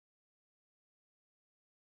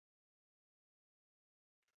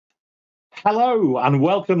Hello and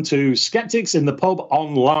welcome to Skeptics in the Pub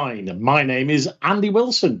Online. My name is Andy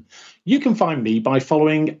Wilson. You can find me by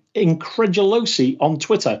following Inkredulous on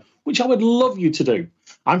Twitter, which I would love you to do.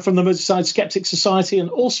 I'm from the Merseyside Skeptics Society and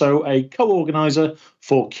also a co-organiser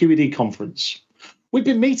for QED Conference. We've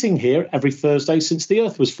been meeting here every Thursday since the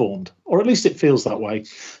Earth was formed, or at least it feels that way.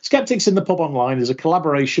 Skeptics in the Pub Online is a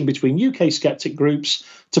collaboration between UK skeptic groups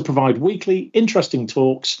to provide weekly, interesting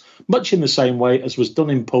talks, much in the same way as was done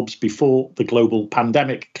in pubs before the global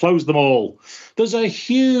pandemic closed them all. There's a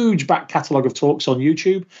huge back catalogue of talks on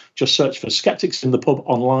YouTube. Just search for Skeptics in the Pub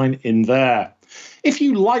Online in there. If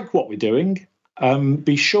you like what we're doing,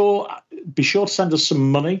 be sure to send us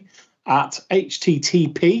some money at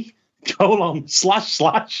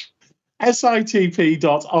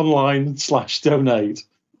http://sitp.online/donate.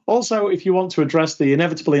 Also, if you want to address the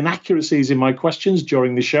inevitable inaccuracies in my questions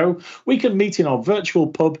during the show, we can meet in our virtual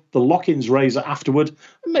pub, the Lock-in's Razor, afterward,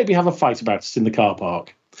 and maybe have a fight about it in the car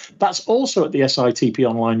park. That's also at the SITP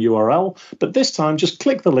Online URL, but this time just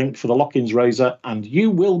click the link for the Lock-in's Razor and you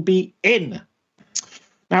will be in.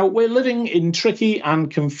 Now, we're living in tricky and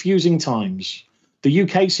confusing times. The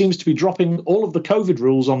UK seems to be dropping all of the COVID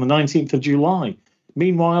rules on the 19th of July.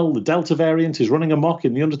 Meanwhile, the Delta variant is running amok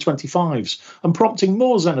in the under-25s and prompting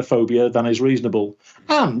more xenophobia than is reasonable.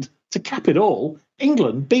 And, to cap it all,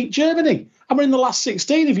 England beat Germany. And we're in the last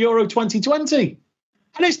 16 of Euro 2020.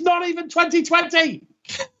 And it's not even 2020!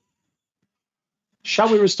 Shall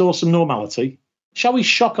we restore some normality? Shall we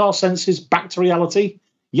shock our senses back to reality?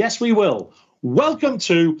 Yes, we will. Welcome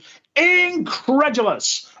to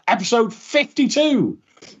Inkredulous, episode 52.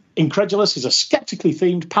 Inkredulous is a skeptically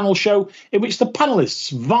themed panel show in which the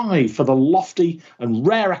panelists vie for the lofty and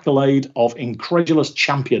rare accolade of Incredulous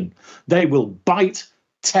Champion. They will bite,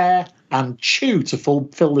 tear, and chew to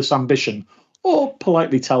fulfill this ambition, or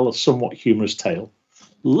politely tell a somewhat humorous tale.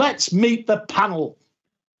 Let's meet the panel.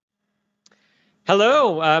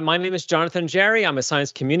 Hello, my name is Jonathan Jarry. I'm a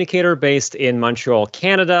science communicator based in Montreal,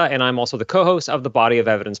 Canada, and I'm also the co-host of the Body of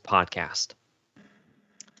Evidence podcast.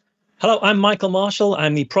 Hello, I'm Michael Marshall.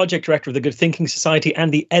 I'm the project director of the Good Thinking Society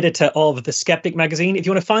and the editor of the Skeptic magazine. If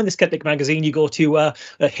you want to find the Skeptic magazine, you go to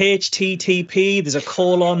HTTP, there's a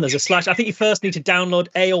colon, there's a slash. I think you first need to download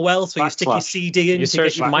AOL, so you stick your CD in. You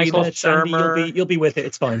search Michael Shermer. You'll be with it.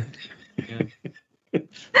 It's fine. Yeah.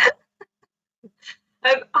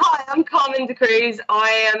 Hi, I'm Carmen de Cruz.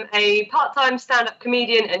 I am a part-time stand-up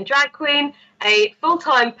comedian and drag queen, a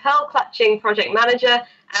full-time pearl-clutching project manager,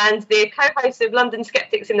 and the co-host of London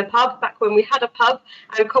Skeptics in the Pub, back when we had a pub,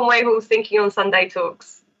 and Conway Hall's Thinking on Sunday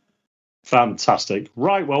Talks. Fantastic.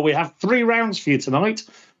 Right, well, we have 3 rounds for you tonight.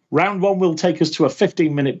 Round 1 will take us to a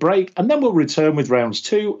 15-minute break, and then we'll return with rounds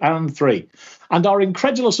 2 and 3. And our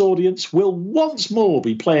incredulous audience will once more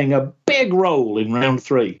be playing a big role in round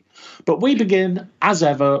 3. But we begin, as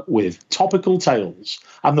ever, with topical tales.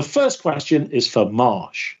 And the first question is for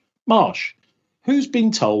Marsh. Marsh, who's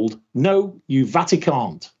been told, no, you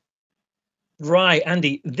Vatican't? Right,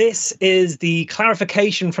 Andy, this is the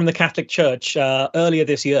clarification from the Catholic Church earlier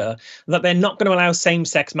this year that they're not going to allow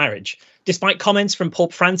same-sex marriage, despite comments from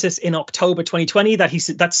Pope Francis in October 2020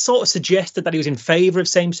 that sort of suggested that he was in favour of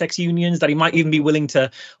same-sex unions, that he might even be willing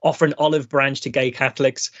to offer an olive branch to gay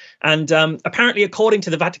Catholics. And apparently, according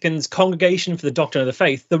to the Vatican's Congregation for the Doctrine of the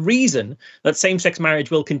Faith, the reason that same-sex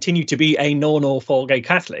marriage will continue to be a no-no for gay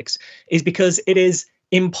Catholics is because it is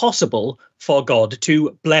impossible for God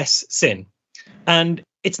to bless sin. And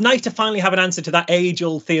it's nice to finally have an answer to that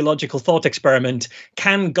age-old theological thought experiment.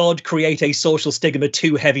 Can God create a social stigma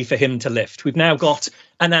too heavy for him to lift? We've now got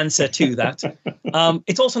an answer to that.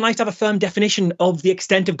 It's also nice to have a firm definition of the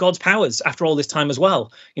extent of God's powers after all this time as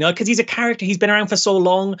well. You know, because he's a character, he's been around for so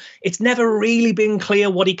long. It's never really been clear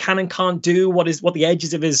what he can and can't do, what the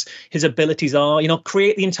edges of his abilities are. You know,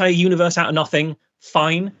 create the entire universe out of nothing,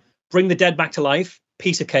 fine. Bring the dead back to life,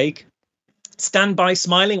 piece of cake. Stand by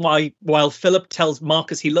smiling while Philip tells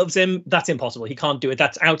Marcus he loves him. That's impossible. He can't do it.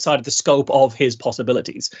 That's outside of the scope of his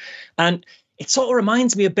possibilities. And it sort of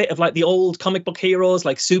reminds me a bit of like the old comic book heroes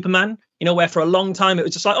like Superman, you know, where for a long time it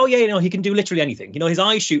was just like, oh, yeah, you know, he can do literally anything. You know, his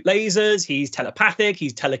eyes shoot lasers. He's telepathic.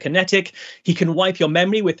 He's telekinetic. He can wipe your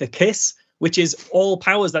memory with a kiss, which is all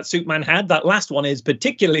powers that Superman had. That last one is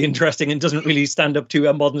particularly interesting and doesn't really stand up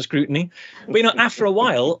to modern scrutiny. But, you know, after a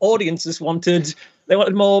while, audiences wanted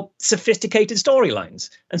more sophisticated storylines.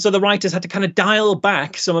 And so the writers had to kind of dial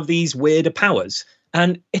back some of these weirder powers.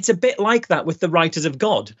 And it's a bit like that with the writers of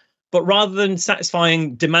God. But rather than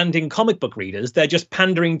satisfying demanding comic book readers, they're just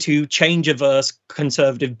pandering to change-averse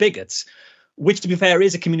conservative bigots, which, to be fair,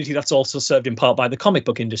 is a community that's also served in part by the comic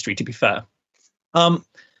book industry, to be fair.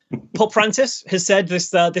 Pope Francis has said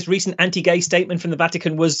this recent anti-gay statement from the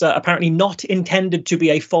Vatican was apparently not intended to be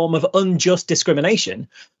a form of unjust discrimination,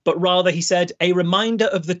 but rather, he said, a reminder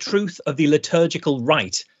of the truth of the liturgical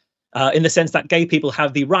rite, in the sense that gay people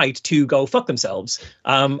have the right to go fuck themselves,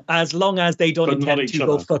 as long as they don't intend to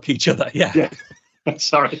go fuck each other. Yeah.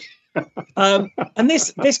 Sorry. And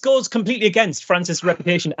this goes completely against Francis'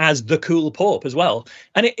 reputation as the cool Pope as well.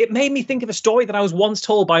 And it made me think of a story that I was once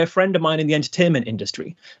told by a friend of mine in the entertainment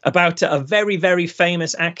industry about a very, very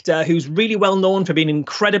famous actor who's really well known for being an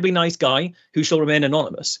incredibly nice guy who shall remain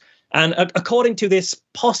anonymous. And according to this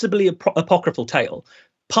possibly apocryphal tale,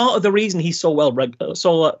 part of the reason he's so well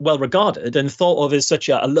regarded and thought of as such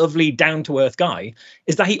a lovely, down-to-earth guy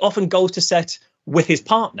is that he often goes to set with his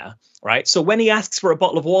partner, right? So when he asks for a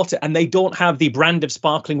bottle of water and they don't have the brand of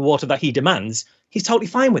sparkling water that he demands, he's totally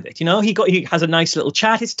fine with it. You know, he has a nice little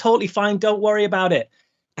chat. It's totally fine. Don't worry about it.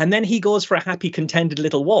 And then he goes for a happy, contented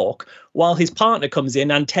little walk while his partner comes in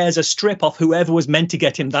and tears a strip off whoever was meant to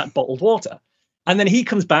get him that bottled water. And then he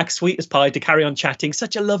comes back, sweet as pie, to carry on chatting,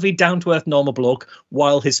 such a lovely, down-to-earth, normal bloke,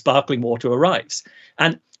 while his sparkling water arrives.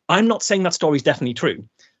 And I'm not saying that story is definitely true,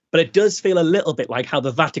 but it does feel a little bit like how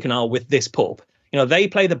the Vatican are with this Pope. You know, they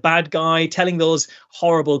play the bad guy, telling those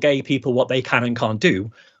horrible gay people what they can and can't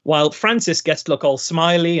do, while Francis gets to look all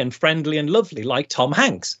smiley and friendly and lovely like Tom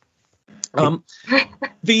Hanks.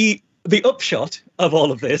 The upshot of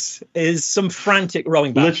all of this is some frantic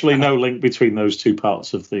rowing back. Literally no link between those two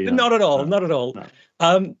parts of the... Not at all, not at all.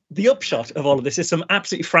 No. The upshot of all of this is some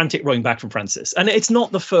absolutely frantic rowing back from Francis. And it's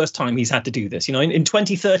not the first time he's had to do this. You know, in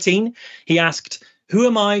 2013, he asked, "Who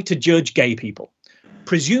am I to judge gay people?"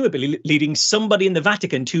 Presumably leading somebody in the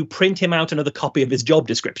Vatican to print him out another copy of his job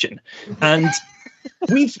description. And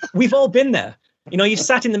we've all been there. You know, you've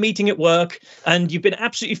sat in the meeting at work and you've been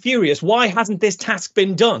absolutely furious. Why hasn't this task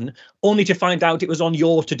been done? Only to find out it was on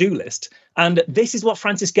your to-do list. And this is what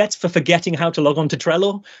Francis gets for forgetting how to log on to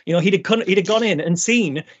Trello. You know, he'd have gone in and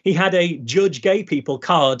seen he had a judge gay people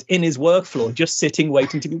card in his workflow, just sitting,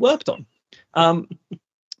 waiting to be worked on.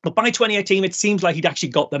 But by 2018, it seems like he'd actually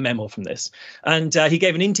got the memo from this. And he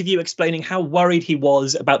gave an interview explaining how worried he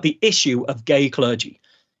was about the issue of gay clergy.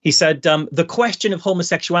 He said, the question of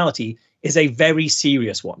homosexuality is a very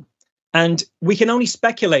serious one. And we can only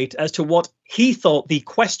speculate as to what he thought the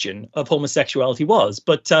question of homosexuality was.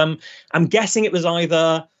 But I'm guessing it was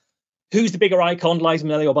either, who's the bigger icon, Liza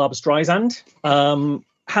Minnelli or Barbra Streisand?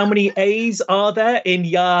 How many A's are there in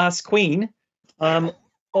Yas Queen?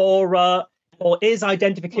 Or is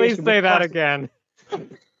identification... Please say that again.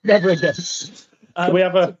 Never again. Can we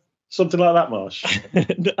have something like that, Marsh?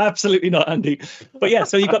 Absolutely not, Andy. But yeah,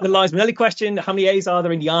 so you've got the Liza Minnelli question. How many A's are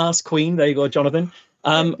there in Yas Queen? There you go, Jonathan.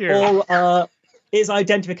 Or is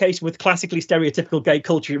identification with classically stereotypical gay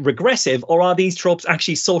culture regressive, or are these tropes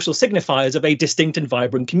actually social signifiers of a distinct and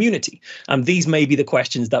vibrant community? These may be the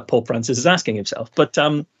questions that Pope Francis is asking himself. But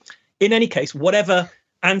in any case, whatever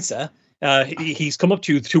answer he's come up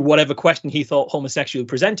to whatever question he thought homosexual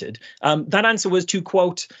presented, that answer was to,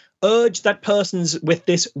 quote, urge that persons with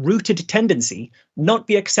this rooted tendency not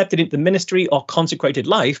be accepted into the ministry or consecrated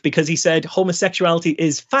life, because he said homosexuality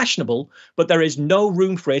is fashionable, but there is no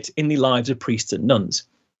room for it in the lives of priests and nuns.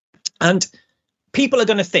 And people are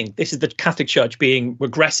going to think this is the Catholic Church being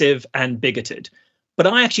regressive and bigoted. But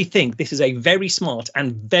I actually think this is a very smart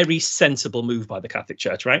and very sensible move by the Catholic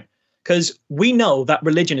Church, right? Because we know that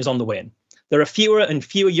religion is on the wane. There are fewer and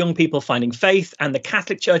fewer young people finding faith, and the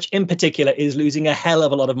Catholic Church in particular is losing a hell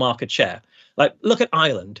of a lot of market share. Like, look at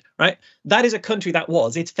Ireland, right? That is a country that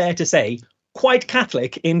was, it's fair to say, quite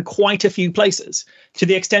Catholic in quite a few places, to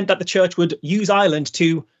the extent that the church would use Ireland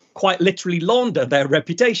to quite literally launder their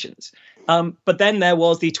reputations. But then there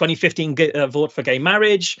was the 2015 vote for gay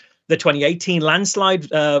marriage, the 2018 landslide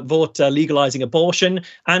vote legalizing abortion,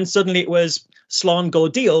 and suddenly it was Slán go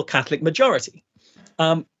deal Catholic majority.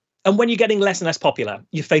 And when you're getting less and less popular,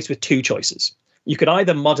 you're faced with two choices. You could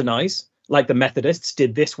either modernize, like the Methodists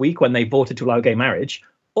did this week when they voted to allow gay marriage,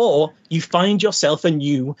 or you find yourself a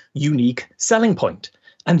new, unique selling point.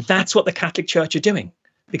 And that's what the Catholic Church are doing.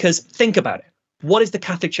 Because think about it. What is the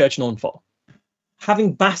Catholic Church known for?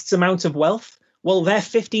 Having vast amounts of wealth? Well, their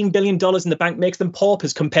 $15 billion in the bank makes them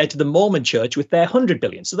paupers compared to the Mormon Church with their $100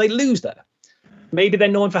 billion. So they lose there. Maybe they're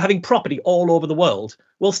known for having property all over the world.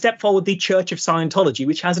 Well, step forward the Church of Scientology,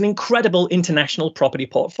 which has an incredible international property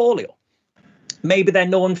portfolio. Maybe they're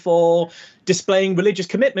known for displaying religious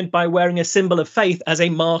commitment by wearing a symbol of faith as a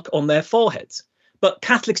mark on their foreheads. But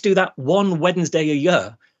Catholics do that one Wednesday a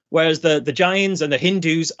year, whereas the Jains and the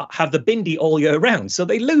Hindus have the bindi all year round, so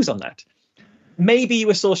they lose on that. Maybe you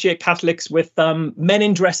associate Catholics with men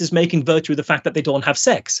in dresses making virtue of the fact that they don't have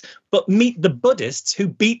sex, but meet the Buddhists who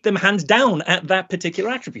beat them hands down at that particular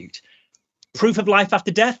attribute. Proof of life after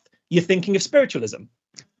death, you're thinking of spiritualism.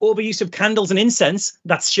 Overuse of candles and incense,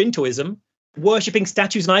 that's Shintoism. Worshipping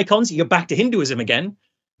statues and icons, you're back to Hinduism again.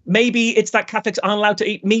 Maybe it's that Catholics aren't allowed to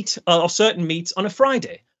eat meat or certain meats on a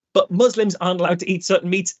Friday, but Muslims aren't allowed to eat certain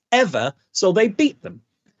meats ever, so they beat them.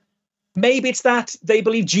 Maybe it's that they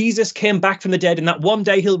believe Jesus came back from the dead and that one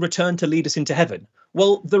day he'll return to lead us into heaven.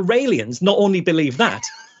 Well, the Raelians not only believe that,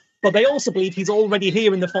 but they also believe he's already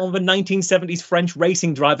here in the form of a 1970s French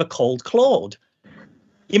racing driver called Claude.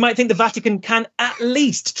 You might think the Vatican can at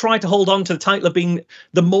least try to hold on to the title of being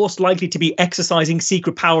the most likely to be exercising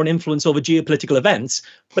secret power and influence over geopolitical events.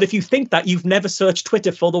 But if you think that, you've never searched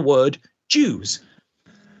Twitter for the word Jews.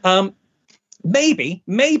 Maybe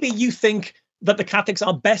you think that the Catholics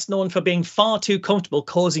are best known for being far too comfortable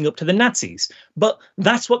cozying up to the Nazis. But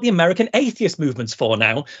that's what the American atheist movement's for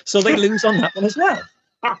now. So they lose on that one as well.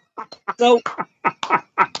 So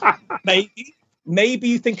maybe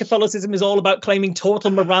you think Catholicism is all about claiming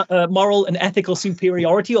total moral and ethical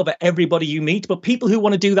superiority over everybody you meet. But people who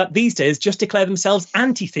want to do that these days just declare themselves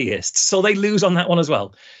anti-theists. So they lose on that one as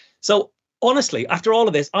well. So honestly, after all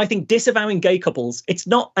of this, I think disavowing gay couples, it's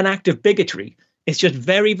not an act of bigotry. It's just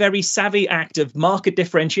very, very savvy act of market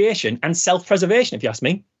differentiation and self-preservation, if you ask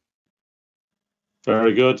me.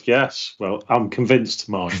 Very good. Yes. Well, I'm convinced,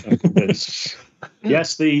 Mark. I'm convinced.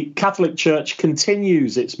 Yes, the Catholic Church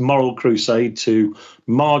continues its moral crusade to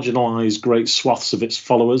marginalise great swaths of its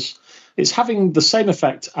followers. It's having the same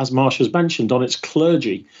effect, as Marsh has mentioned, on its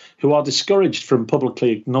clergy, who are discouraged from publicly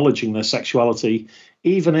acknowledging their sexuality,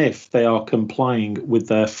 even if they are complying with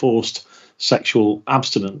their forced sexual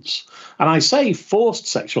abstinence. And I say forced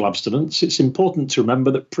sexual abstinence, it's important to remember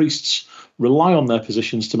that priests rely on their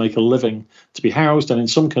positions to make a living, to be housed, and in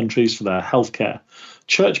some countries for their healthcare.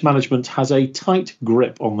 Church management has a tight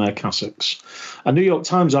grip on their cassocks. A New York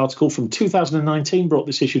Times article from 2019 brought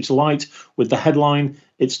this issue to light with the headline,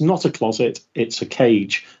 "It's not a closet, it's a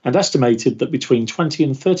cage," and estimated that between 20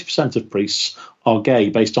 and 30% of priests are gay,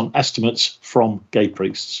 based on estimates from gay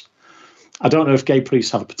priests. I don't know if gay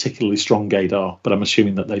priests have a particularly strong gaydar, but I'm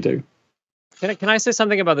assuming that they do. Can I say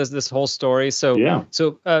something about this whole story? So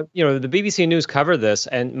the BBC News covered this,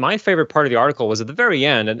 and my favorite part of the article was at the very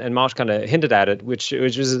end, and Mosh kind of hinted at it, which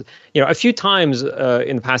was, a few times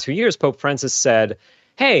in the past few years, Pope Francis said,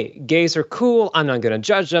 hey, gays are cool, I'm not going to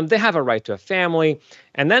judge them, they have a right to a family.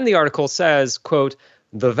 And then the article says, quote,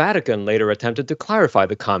 the Vatican later attempted to clarify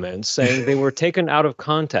the comments, saying they were taken out of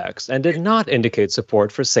context and did not indicate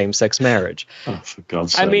support for same-sex marriage. Oh, for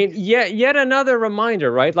God's sake. I mean, yet another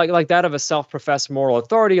reminder, right? Like that of a self-professed moral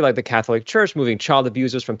authority, like the Catholic Church moving child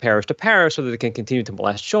abusers from parish to parish so that they can continue to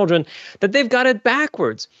molest children, that they've got it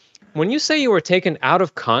backwards. When you say you were taken out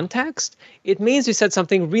of context, it means you said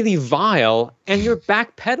something really vile and you're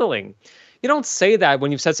backpedaling. You don't say that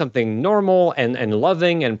when you've said something normal and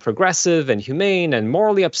loving and progressive and humane and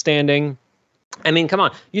morally upstanding. I mean, come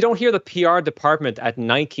on. You don't hear the PR department at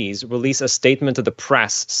Nike's release a statement to the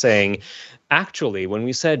press saying, actually, when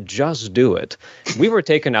we said just do it, we were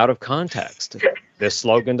taken out of context. This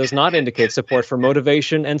slogan does not indicate support for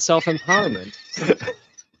motivation and self-empowerment.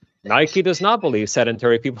 Nike does not believe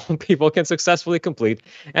sedentary people can successfully complete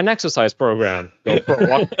an exercise program. Go for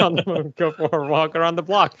a walk around the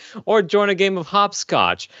block, or join a game of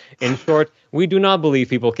hopscotch. In short, we do not believe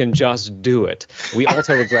people can just do it. We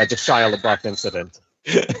also regret the Shia LaBeouf incident.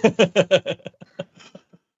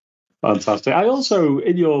 Fantastic. I also,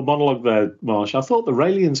 in your monologue there, Marsh, I thought the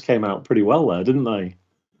Raelians came out pretty well there, didn't they?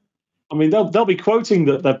 I mean, they'll be quoting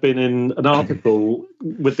that they've been in an article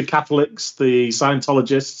with the Catholics, the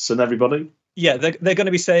Scientologists, and everybody. Yeah, they're going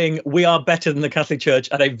to be saying we are better than the Catholic Church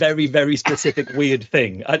at a very, very specific weird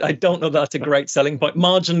thing. I don't know that's a great selling point.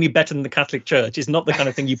 Marginally better than the Catholic Church is not the kind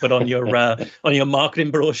of thing you put on your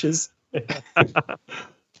marketing brochures.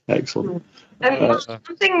 Excellent.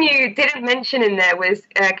 Something you didn't mention in there was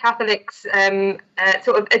Catholics'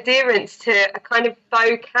 sort of adherence to a kind of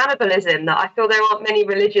faux cannibalism that I feel there aren't many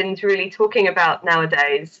religions really talking about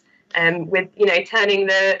nowadays. With turning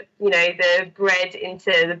the bread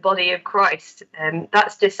into the body of Christ.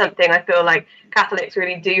 That's just something I feel like Catholics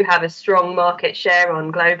really do have a strong market share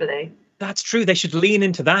on globally. That's true. They should lean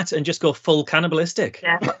into that and just go full cannibalistic.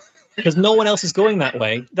 Yeah. Because no one else is going that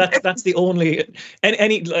way. That's the only.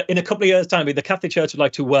 In a couple of years' time, the Catholic Church would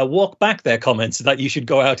like to walk back their comments that you should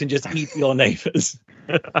go out and just eat your neighbours.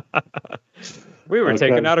 We were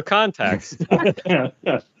taken out of context. Yeah.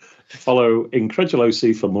 Follow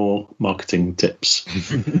Inkredulous for more marketing tips.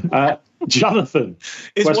 Jonathan.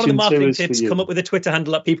 Is one of the question two marketing is for tips you. come up with a Twitter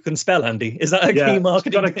handle that people can spell, Andy? Is that a Yeah, key it's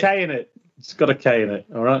marketing got a tip? K in it. It's got a K in it.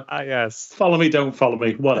 All right. Yes. Follow me, don't follow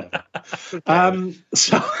me, whatever.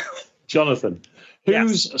 So, Jonathan,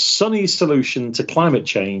 whose Yes. sunny solution to climate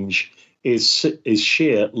change is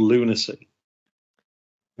sheer lunacy?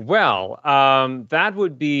 Well, that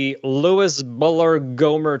would be Louis Buller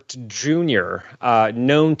Gomert Jr.,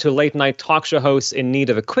 known to late-night talk show hosts in need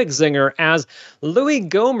of a quick zinger as Louis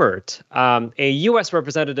Gohmert, a U.S.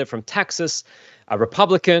 representative from Texas, a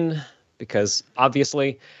Republican, because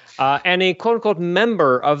obviously, and a quote-unquote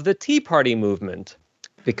member of the Tea Party movement,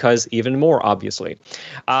 because even more obviously.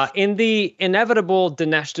 In the inevitable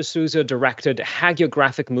Dinesh D'Souza-directed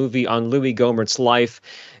hagiographic movie on Louis Gohmert's life,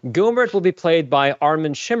 Gohmert will be played by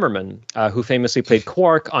Armin Shimmerman, who famously played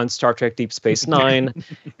Quark on Star Trek Deep Space Nine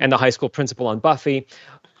and the high school principal on Buffy,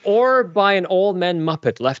 or by an old man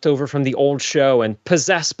Muppet left over from the old show and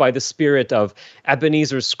possessed by the spirit of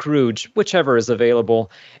Ebenezer Scrooge, whichever is available.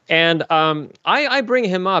 And I bring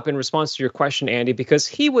him up in response to your question, Andy, because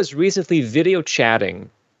he was recently video chatting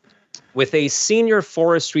with a senior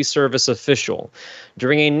Forestry Service official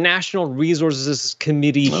during a National Resources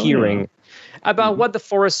Committee hearing about what the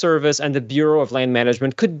Forest Service and the Bureau of Land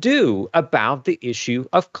Management could do about the issue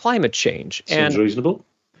of climate change. Seems reasonable.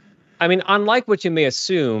 I mean, unlike what you may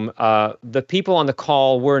assume, the people on the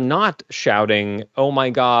call were not shouting, oh my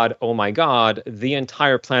God, the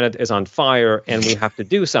entire planet is on fire and we have to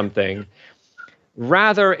do something.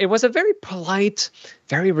 Rather, it was a very polite,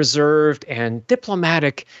 very reserved and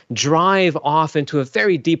diplomatic drive off into a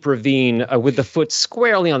very deep ravine with the foot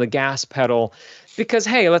squarely on the gas pedal. Because,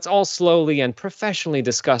 hey, let's all slowly and professionally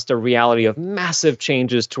discuss the reality of massive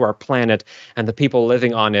changes to our planet and the people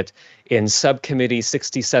living on it in Subcommittee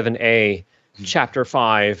 67A, Chapter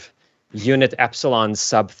 5, Unit Epsilon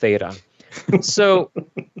Sub Theta. So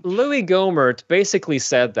Louis Gohmert basically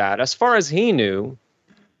said that, as far as he knew,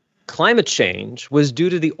 climate change was due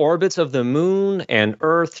to the orbits of the moon and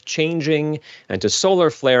Earth changing and to solar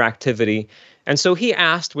flare activity. And so he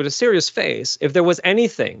asked with a serious face if there was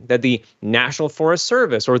anything that the National Forest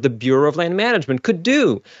Service or the Bureau of Land Management could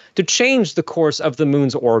do to change the course of the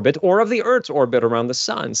moon's orbit or of the Earth's orbit around the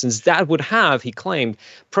sun, since that would have, he claimed,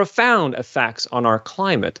 profound effects on our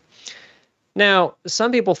climate. Now,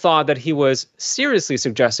 some people thought that he was seriously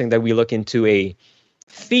suggesting that we look into a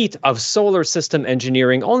feat of solar system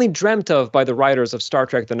engineering only dreamt of by the writers of Star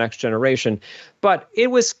Trek The Next Generation, but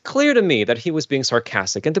it was clear to me that he was being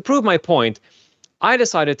sarcastic. And to prove my point, I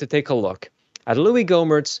decided to take a look at Louis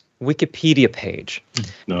Gohmert's Wikipedia page.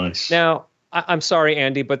 Nice. Now, I'm sorry,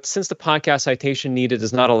 Andy, but since the podcast Citation Needed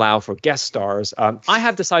does not allow for guest stars, I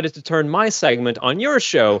have decided to turn my segment on your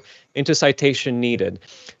show into Citation Needed.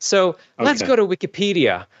 So let's go to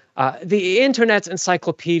Wikipedia. The Internet's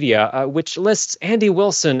encyclopedia, which lists Andy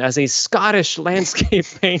Wilson as a Scottish landscape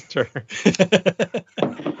painter,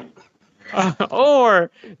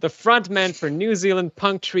 or the frontman for New Zealand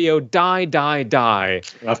punk trio Die, Die, Die.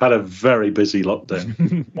 I've had a very busy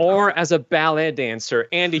lockdown. Or as a ballet dancer.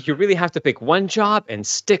 Andy, you really have to pick one job and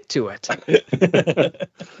stick to it.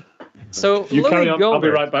 So You carry on. Gohmert, I'll be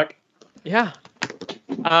right back. Yeah.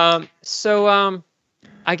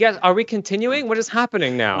 I guess, are we continuing? What is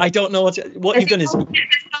happening now? I don't know what you've done is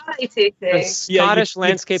The Scottish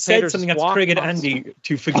landscape said painter something that's walk triggered past. Andy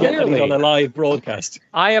to forget that he's Clearly. on a live broadcast.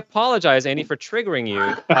 I apologize, Andy, for triggering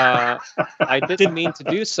you. I didn't mean to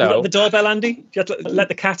do so. The doorbell, Andy? Do you have to let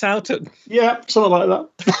the cat out? Yeah, something like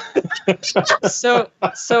that. So,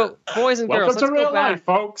 boys and girls, Welcome to let's real go back. life,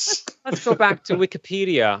 folks. Let's go back to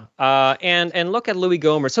Wikipedia and look at Louis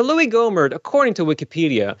Gohmert. So Louis Gohmert, according to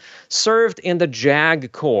Wikipedia, served in the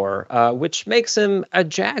JAG Corps, which makes him a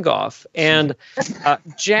jagoff. And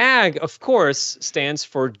JAG, of course, stands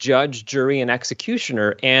for Judge, Jury, and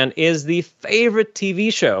Executioner, and is the favorite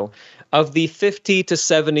TV show of the 50 to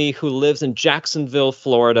 70 who lives in Jacksonville,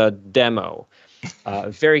 Florida demo.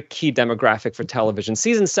 Very key demographic for television.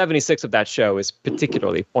 Season 76 of that show is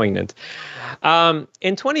particularly poignant.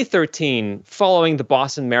 In 2013, following the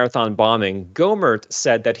Boston Marathon bombing, Gohmert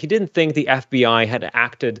said that he didn't think the FBI had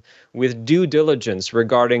acted with due diligence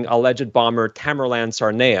regarding alleged bomber Tamerlan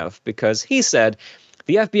Tsarnaev, because he said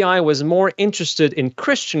the FBI was more interested in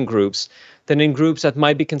Christian groups than in groups that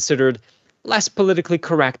might be considered less politically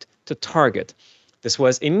correct to target. This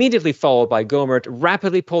was immediately followed by Gohmert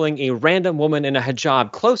rapidly pulling a random woman in a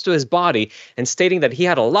hijab close to his body and stating that he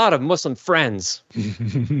had a lot of Muslim friends.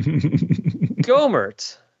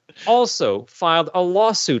 Gohmert also filed a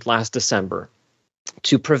lawsuit last December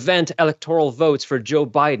to prevent electoral votes for Joe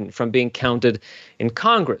Biden from being counted in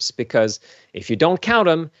Congress, because if you don't count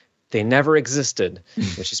them, they never existed,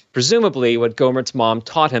 which is presumably what Gomert's mom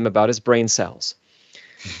taught him about his brain cells.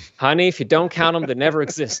 Honey, if you don't count them, they never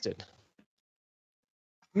existed.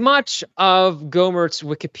 Much of Gomert's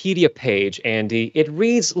Wikipedia page, Andy, it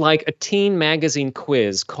reads like a teen magazine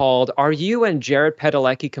quiz called "Are You and Jared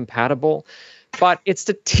Padalecki Compatible?" But it's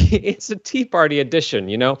the Tea Party edition,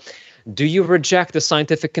 you know. Do you reject the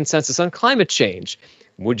scientific consensus on climate change?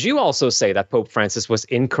 Would you also say that Pope Francis was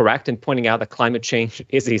incorrect in pointing out that climate change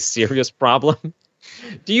is a serious problem?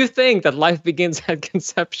 Do you think that life begins at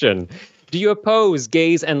conception? Do you oppose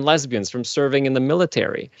gays and lesbians from serving in the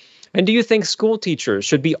military? And do you think school teachers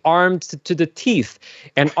should be armed to the teeth?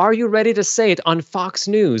 And are you ready to say it on Fox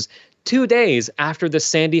News 2 days after the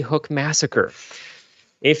Sandy Hook massacre?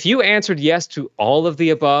 If you answered yes to all of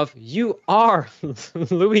the above, you are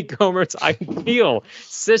Louis Gomert's ideal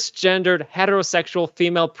cisgendered heterosexual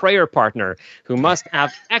female prayer partner who must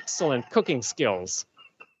have excellent cooking skills.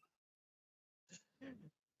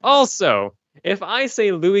 Also, if I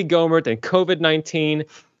say Louis Gomert and COVID-19,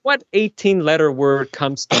 what 18-letter word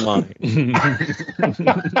comes to mind?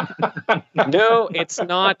 No, it's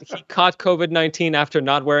not. He caught COVID-19 after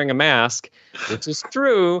not wearing a mask, which is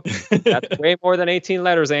true. That's way more than 18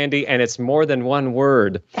 letters, Andy, and it's more than one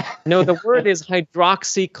word. No, the word is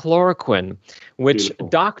hydroxychloroquine, which Beautiful.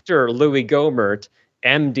 Dr. Louis Gomert,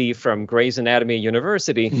 MD from Gray's Anatomy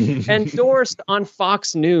University, endorsed on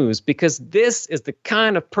Fox News because this is the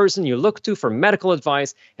kind of person you look to for medical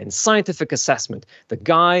advice and scientific assessment. The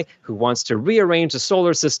guy who wants to rearrange the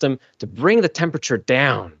solar system to bring the temperature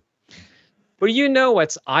down. But you know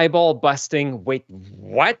what's eyeball busting? Wait,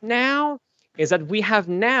 what now? Is that we have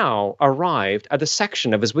now arrived at the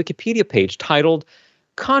section of his Wikipedia page titled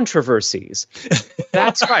Controversies.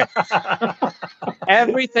 That's right.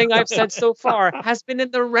 Everything I've said so far has been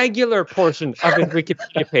in the regular portion of his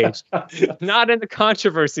Wikipedia page, not in the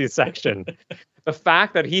controversies section. The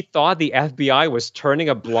fact that he thought the FBI was turning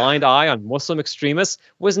a blind eye on Muslim extremists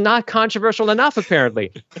was not controversial enough,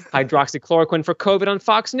 apparently. Hydroxychloroquine for COVID on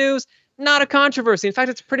Fox News, not a controversy. In fact,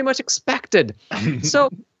 it's pretty much expected. So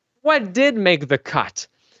what did make the cut?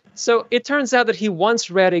 So it turns out that he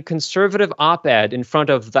once read a conservative op-ed in front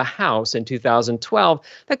of the House in 2012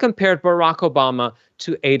 that compared Barack Obama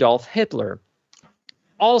to Adolf Hitler.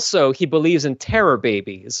 Also, he believes in terror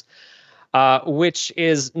babies, which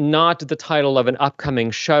is not the title of an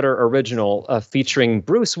upcoming Shudder original featuring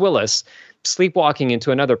Bruce Willis sleepwalking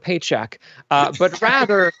into another paycheck, but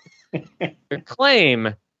rather a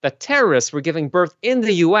claim that terrorists were giving birth in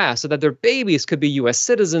the U.S. so that their babies could be U.S.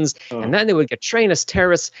 citizens, and then they would get trained as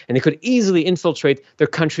terrorists, and they could easily infiltrate their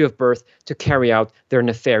country of birth to carry out their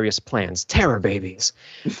nefarious plans. Terror babies.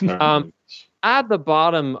 At the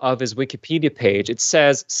bottom of his Wikipedia page, it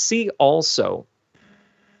says, "See also,"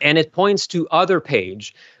 and it points to other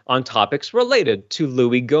page on topics related to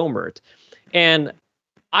Louis Gomert. And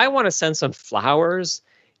I want to send some flowers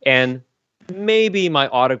and maybe my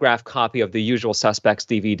autographed copy of The Usual Suspects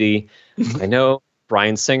DVD. I know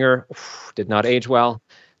Bryan Singer did not age well.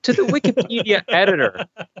 To the Wikipedia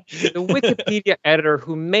editor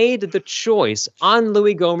who made the choice on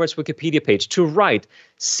Louis Gomert's Wikipedia page to write,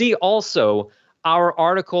 "See also our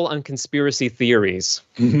article on conspiracy theories."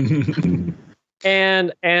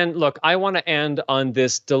 And look, I want to end on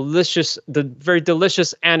this very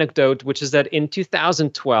delicious anecdote, which is that in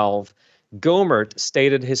 2012, Gomert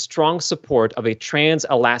stated his strong support of a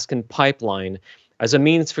trans-Alaskan pipeline as a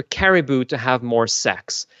means for caribou to have more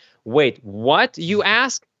sex. Wait, what, you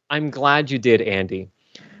ask? I'm glad you did, Andy.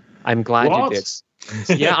 I'm glad you did.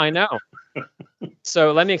 Yeah, I know.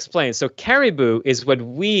 So let me explain. So caribou is what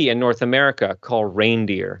we in North America call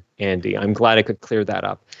reindeer, Andy. I'm glad I could clear that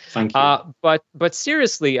up. Thank you. But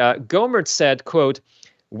seriously, Gomert said, quote,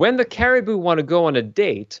 "When the caribou want to go on a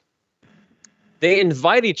date, they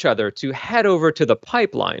invite each other to head over to the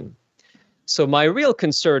pipeline. So my real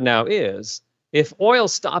concern now is, if oil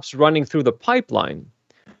stops running through the pipeline,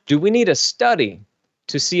 do we need a study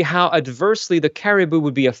to see how adversely the caribou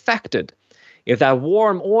would be affected if that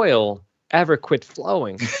warm oil ever quit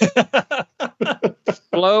flowing?"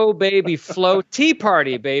 Flow, baby, flow. Tea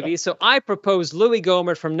Party, baby. So I propose Louis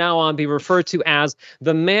Gomert from now on be referred to as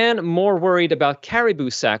the man more worried about caribou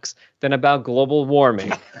sex than about global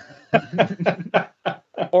warming.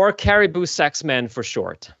 Or caribou sex men for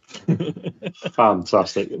short.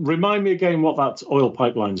 Fantastic. Remind me again what that oil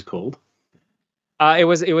pipeline's called. It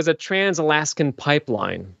was a trans-Alaskan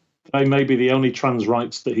pipeline. They may be the only trans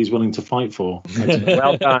rights that he's willing to fight for.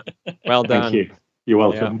 Well done. Well done. Thank you. You're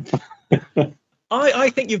welcome. Yeah. I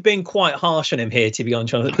think you've been quite harsh on him here, to be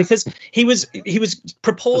honest, Jonathan, because he was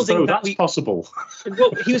proposing that that's possible.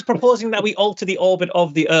 Well, he was proposing that we alter the orbit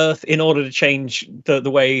of the Earth in order to change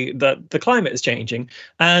the way that the climate is changing,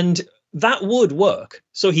 and that would work.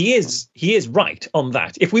 So he is right on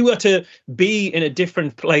that. If we were to be in a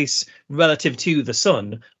different place relative to the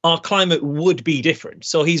sun, our climate would be different.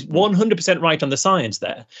 So he's 100% right on the science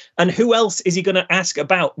there. And who else is he going to ask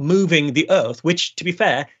about moving the Earth, which, to be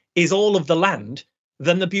fair, is all of the land,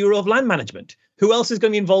 than the Bureau of Land Management? Who else is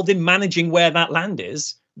going to be involved in managing where that land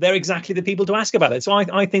is? They're exactly the people to ask about it. So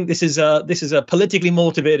I think this is a politically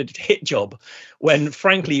motivated hit job, when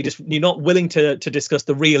frankly you're not willing to discuss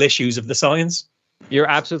the real issues of the science. You're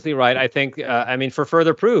absolutely right. I think, for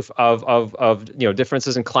further proof of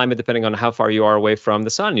differences in climate depending on how far you are away from the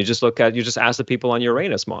sun, you just ask the people on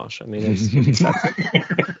Uranus, Mosh. I mean,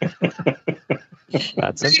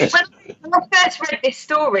 that's it. When I first read this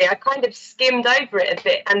story, I kind of skimmed over it a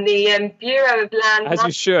bit, and the Bureau of Land... As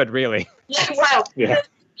you should, really. Yeah, well, the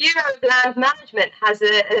Bureau of Land Management has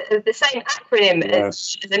the same acronym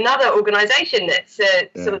as another organisation that's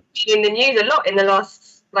sort of been in the news a lot in the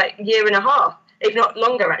last year and a half, if not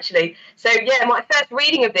longer, actually. So, yeah, my first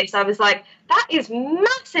reading of this, I was like, that is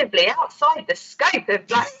massively outside the scope of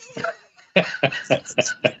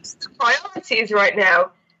priorities right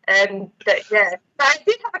now. But I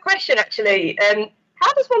did have a question, actually.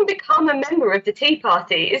 How does one become a member of the Tea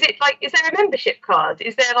Party? Is there a membership card?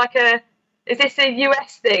 Is this a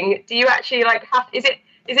US thing? Do you actually is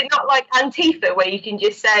it not like Antifa, where you can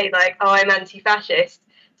just say I'm anti-fascist?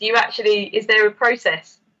 Is there a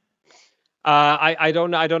process? I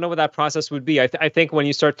don't know what that process would be. I think when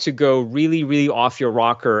you start to go really, really off your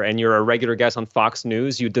rocker and you're a regular guest on Fox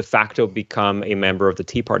News, you de facto become a member of the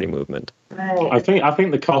Tea Party movement. Right. I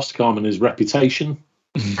think the cost, Carmen, is reputation.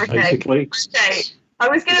 Basically. Okay. I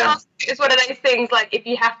was going to ask, it's one of those things if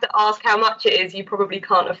you have to ask how much it is, you probably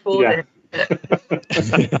can't afford it.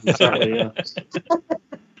 Exactly. Yeah.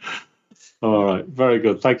 All right, very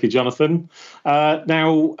good. Thank you, Jonathan.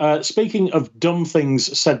 Now, speaking of dumb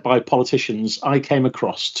things said by politicians, I came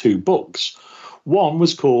across two books. One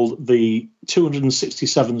was called The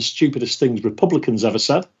 267 Stupidest Things Republicans Ever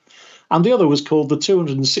Said, and the other was called The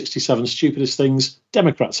 267 Stupidest Things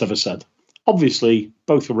Democrats Ever Said. Obviously,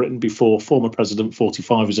 both were written before former President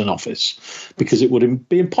 45 was in office, because it would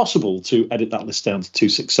be impossible to edit that list down to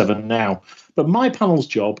 267 now. But my panel's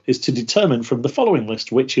job is to determine from the following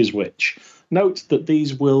list which is which. Note that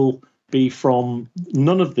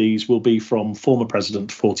none of these will be from former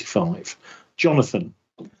President 45. Jonathan,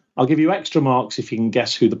 I'll give you extra marks if you can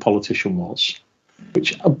guess who the politician was,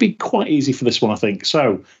 which would be quite easy for this one, I think.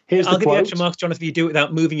 So here's the quote. I'll give you extra marks, Jonathan, if you do it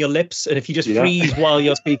without moving your lips, and if you just freeze while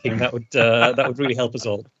you're speaking, that would really help us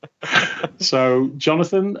all. So,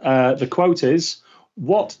 Jonathan, the quote is,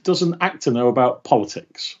 "What does an actor know about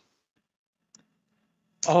politics?"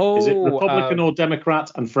 Oh, is it Republican or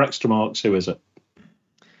Democrat? And for extra marks, who is it?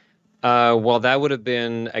 Well, that would have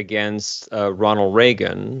been against Ronald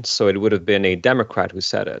Reagan, so it would have been a Democrat who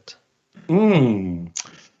said it.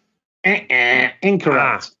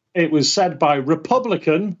 Incorrect. It was said by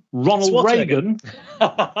Republican Ronald Reagan,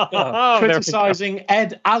 criticising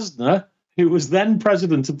Ed Asner, who was then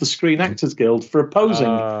president of the Screen Actors Guild, for opposing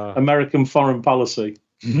American foreign policy.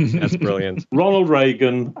 That's brilliant. Ronald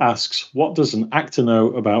Reagan asks, what does an actor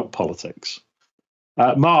know about politics?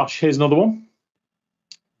 Marsh, here's another one.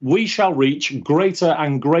 We shall reach greater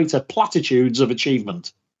and greater platitudes of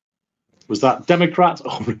achievement. Was that Democrat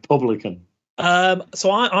or Republican?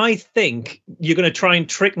 So I think you're going to try and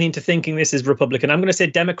trick me into thinking this is Republican. I'm going to say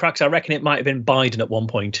Democrats. I reckon it might have been Biden at one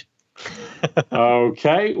point.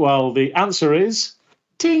 Okay, well, the answer is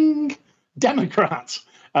ting, Democrat.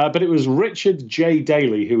 But it was Richard J.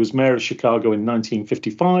 Daley, who was mayor of Chicago in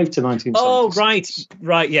 1955 to 1976. Oh,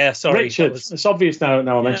 right, yeah, sorry. Richard, it's obvious now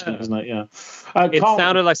I mentioned it, isn't it? Yeah. It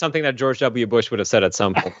sounded like something that George W. Bush would have said at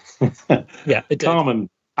some point. Yeah, it did. Carmen,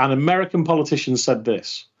 an American politician said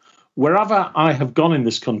this: wherever I have gone in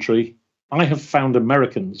this country, I have found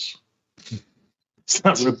Americans. Is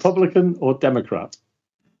that Republican or Democrat?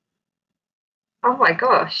 Oh my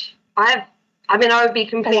gosh. I would be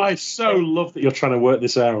completely... Oh, I so love that you're trying to work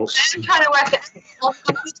this out. I'm trying to work it out.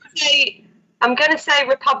 I'm going to say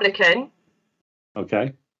Republican.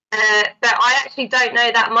 Okay. But I actually don't know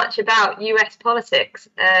that much about US politics.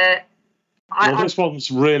 This one's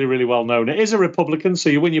really, really well known. It is a Republican, so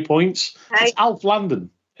you win your points. Okay. It's Alf Landon,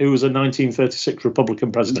 who was a 1936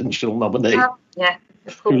 Republican presidential nominee. Yeah.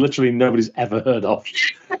 Who literally nobody's ever heard of.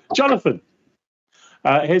 Jonathan.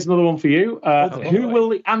 Here's another one for you. Who will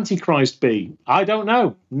the Antichrist be? I don't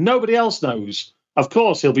know. Nobody else knows. Of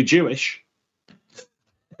course, he'll be Jewish.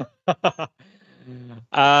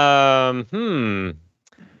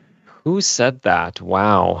 Who said that?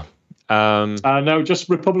 Wow. No, just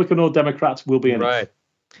Republican or Democrat will be enough. Right.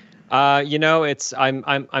 It's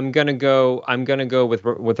I'm gonna go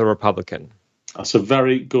with a Republican. That's a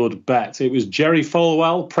very good bet. It was Jerry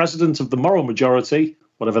Falwell, president of the moral majority,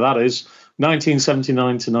 whatever that is, 1979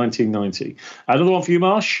 to 1990. Another one for you,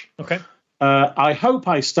 Marsh. Okay. I hope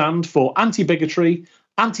I stand for anti-bigotry,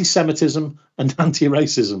 anti-Semitism, and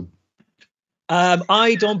anti-racism.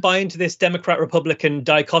 I don't buy into this Democrat-Republican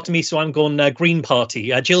dichotomy, so I'm going Green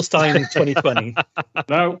Party. Jill Stein 2020.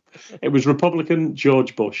 No, it was Republican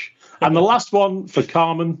George Bush. And the last one for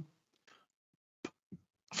Carmen.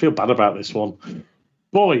 I feel bad about this one.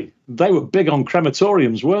 Boy, they were big on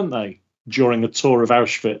crematoriums, weren't they, during a tour of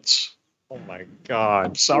Auschwitz? Oh, my God.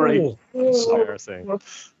 I'm sorry. Oh. It's embarrassing.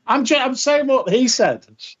 I'm saying what he said.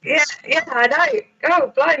 Yeah, I know. Oh,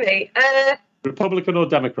 blimey. Republican or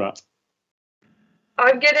Democrat?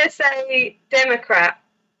 I'm going to say Democrat.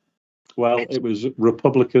 Well, it was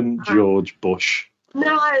Republican George Bush.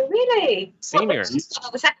 No, really? Senior.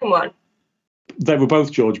 The second one. They were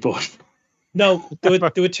both George Bush. No, there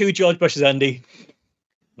were two George Bushes, Andy.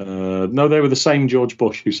 No, they were the same George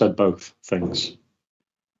Bush who said both things.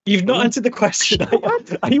 You've not answered the question.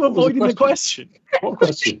 Are you avoiding the question? What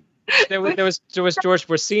question? There was George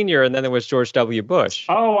Bush Senior, and then there was George W. Bush.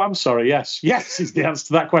 Oh, I'm sorry. Yes is the answer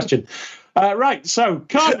to that question. Right. So,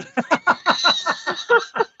 Carmen.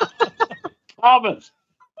 Carmen.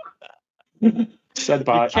 Said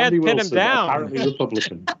by Andy Wilson, apparently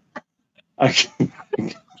Republican.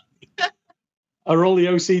 Are all the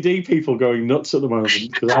OCD people going nuts at the moment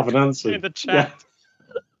because I haven't answered? In the chat.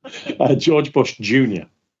 Yeah. George Bush Jr.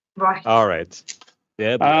 Right. All right.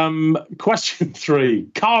 Yeah. Question 3.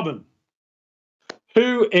 Carmen.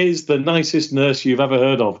 Who is the nicest nurse you've ever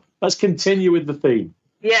heard of? Let's continue with the theme.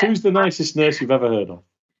 Yeah. Who's the nicest nurse you've ever heard of?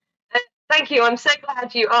 Thank you. I'm so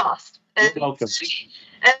glad you asked. You're welcome.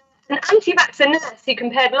 An anti-vaxxer nurse who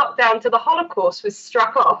compared lockdown to the Holocaust was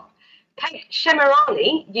struck off. Kate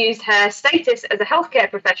Shemirani used her status as a healthcare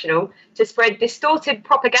professional to spread distorted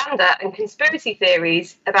propaganda and conspiracy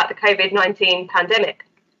theories about the COVID-19 pandemic.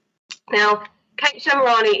 Now, Kate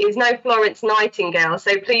Shemirani is no Florence Nightingale,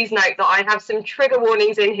 so please note that I have some trigger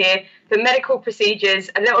warnings in here for medical procedures,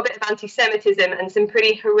 a little bit of anti-Semitism, and some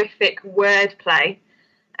pretty horrific wordplay.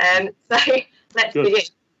 So let's begin.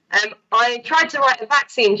 I tried to write a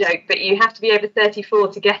vaccine joke, but you have to be over 34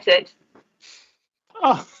 to get it.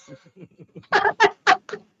 Oh.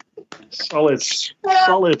 Solid.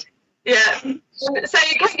 Yeah. So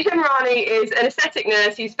Kate Shemirani is an aesthetic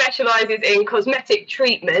nurse who specialises in cosmetic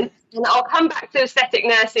treatment. And I'll come back to aesthetic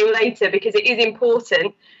nursing later because it is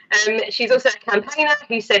important. She's also a campaigner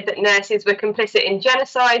who said that nurses were complicit in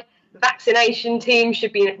genocide, vaccination teams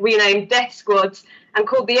should be renamed death squads, and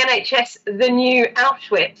called the NHS the new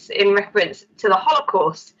Auschwitz in reference to the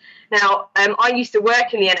Holocaust. Now, I used to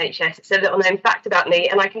work in the NHS. It's a little known fact about me,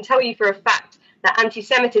 and I can tell you for a fact that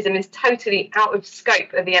anti-Semitism is totally out of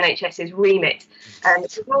scope of the NHS's remit.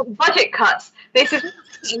 With all the budget cuts, this is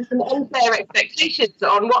some unfair expectations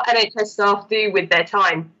on what NHS staff do with their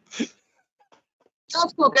time. The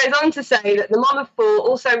article goes on to say that the Mom of Four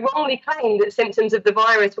also wrongly claimed that symptoms of the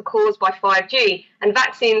virus were caused by 5G and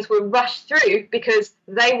vaccines were rushed through because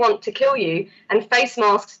they want to kill you and face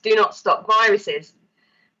masks do not stop viruses.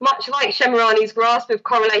 Much like Shemirani's grasp of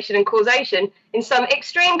correlation and causation, in some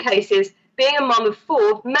extreme cases, being a mum of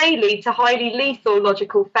four may lead to highly lethal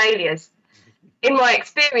logical failures. In my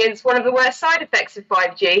experience, one of the worst side effects of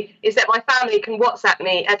 5G is that my family can WhatsApp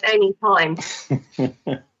me at any time.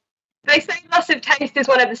 They say loss of taste is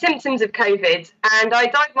one of the symptoms of COVID, and I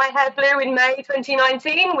dyed my hair blue in May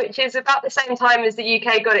 2019, which is about the same time as the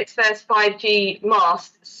UK got its first 5G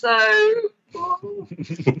mast. So, your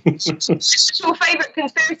favourite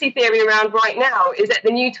conspiracy theory around right now is that the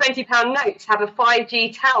new £20 notes have a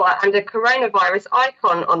 5G tower and a coronavirus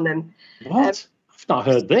icon on them. What? I've not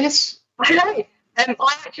heard this. I know.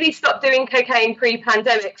 I actually stopped doing cocaine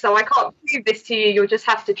pre-pandemic, so I can't prove this to you. You'll just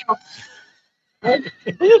have to trust. The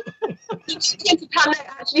 £20 note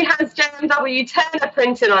actually has JMW Turner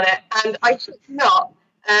printed on it, and I should not.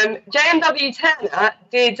 JMW Turner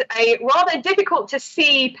did a rather difficult to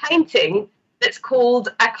see painting that's called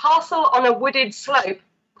A Castle on a Wooded Slope,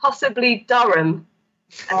 possibly Durham.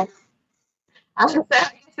 So I guess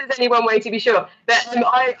there's only one way to be sure. But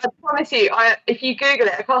I promise you, if you Google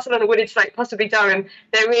it, A Castle on a Wooded Slope, possibly Durham,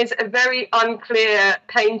 there is a very unclear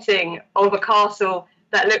painting of a castle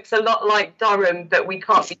that looks a lot like Durham, but we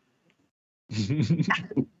can't be.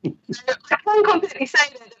 I can completely say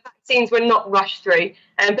that the vaccines were not rushed through.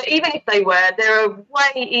 But even if they were, there are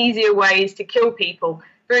way easier ways to kill people.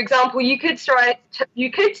 For example, you could try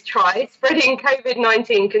spreading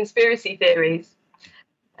COVID-19 conspiracy theories.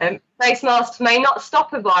 Face masks may not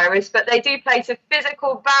stop a virus, but they do place a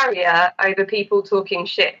physical barrier over people talking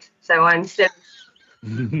shit. So I'm still...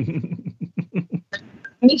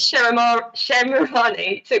 Miss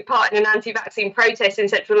Shemirani took part in an anti-vaccine protest in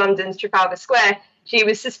central London's Trafalgar Square. She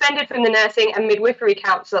was suspended from the Nursing and Midwifery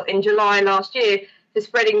Council in July last year for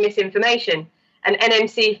spreading misinformation. An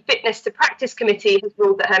NMC Fitness to Practice committee has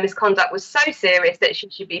ruled that her misconduct was so serious that she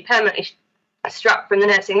should be permanently struck from the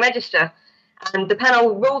nursing register. And the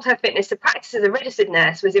panel ruled her fitness to practice as a registered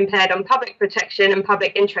nurse was impaired on public protection and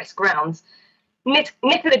public interest grounds.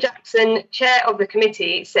 Nicola Jackson, chair of the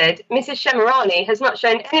committee, said, Mrs. Shemirani has not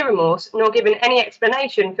shown any remorse nor given any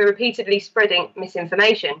explanation for repeatedly spreading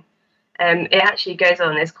misinformation. It actually goes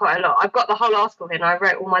on, there's quite a lot. I've got the whole article here and I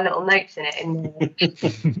wrote all my little notes in it.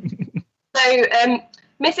 So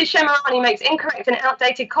Mrs. Shemirani makes incorrect and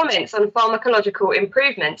outdated comments on pharmacological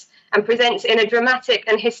improvements and presents in a dramatic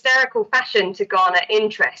and hysterical fashion to garner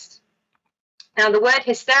interest. Now, the word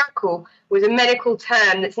hysterical was a medical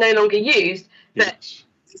term that's no longer used, but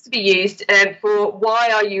used to be used for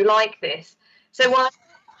why are you like this? So I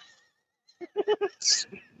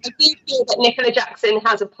do feel that Nicola Jackson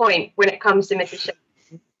has a point when it comes to Mrs.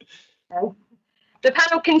 Shemirani. The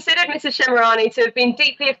panel considered Mrs. Shemirani to have been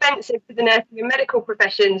deeply offensive to the nursing and medical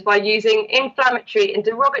professions by using inflammatory and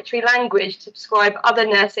derogatory language to describe other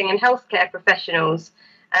nursing and healthcare professionals.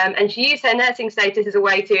 And she used her nursing status as a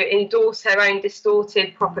way to endorse her own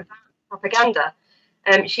distorted propaganda.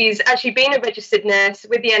 She's actually been a registered nurse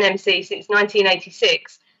with the NMC since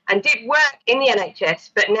 1986 and did work in the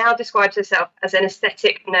NHS, but now describes herself as an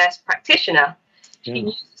aesthetic nurse practitioner. She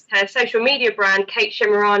used her social media brand, Kate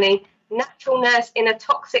Shemirani, Natural Nurse in a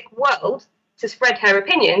Toxic World, to spread her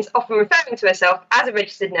opinions, often referring to herself as a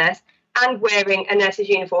registered nurse and wearing a nurse's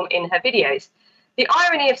uniform in her videos. The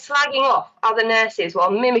irony of slagging off other nurses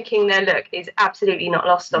while mimicking their look is absolutely not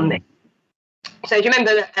lost on me. So do you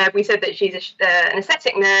remember that we said that she's an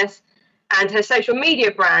aesthetic nurse and her social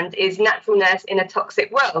media brand is Natural Nurse in a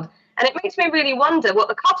Toxic World? And it makes me really wonder what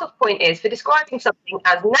the cutoff point is for describing something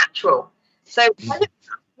as natural. So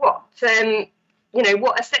what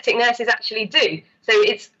aesthetic nurses actually do. So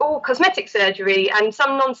it's all cosmetic surgery and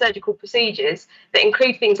some non-surgical procedures that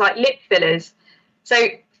include things like lip fillers. So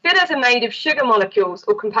fillers are made of sugar molecules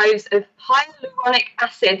or composed of hyaluronic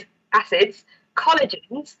acids,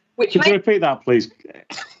 collagens, which Could you repeat that, please?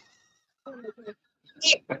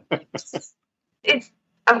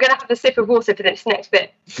 I'm going to have a sip of water for this next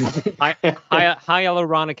bit.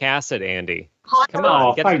 Hyaluronic acid, Andy. Come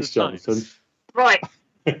on, get thanks, to the Jonathan. Right.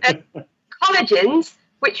 Collagens,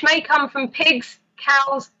 which may come from pigs,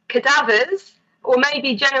 cows, cadavers, or may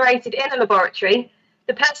be generated in a laboratory,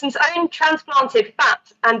 the person's own transplanted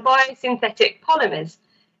fat and biosynthetic polymers.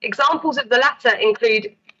 Examples of the latter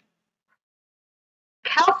include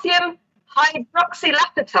calcium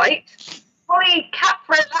hydroxylapatite,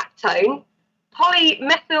 polycaprolactone,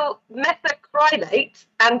 polymethacrylate,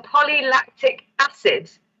 and polylactic acid.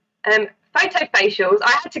 Photofacials,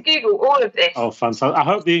 I had to Google all of this. Oh, fantastic. I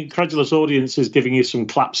hope the incredulous audience is giving you some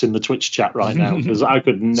claps in the Twitch chat right now, because I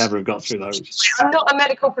could never have got through those. I'm not a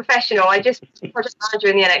medical professional. I just project manager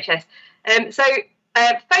in the NHS.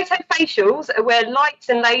 Photofacials are where lights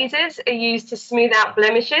and lasers are used to smooth out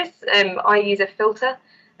blemishes. I use a filter.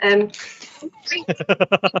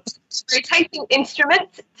 Rotating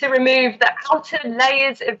instrument to remove the outer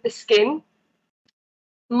layers of the skin.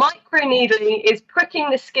 Microneedling is pricking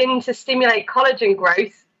the skin to stimulate collagen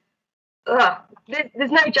growth. There's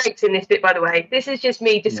no jokes in this bit, by the way. This is just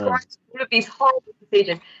me describing all of these horrible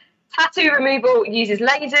procedures. Tattoo removal uses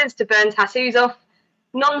lasers to burn tattoos off.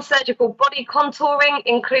 Non-surgical body contouring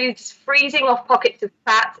includes freezing off pockets of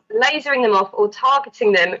fat, lasering them off, or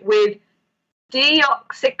targeting them with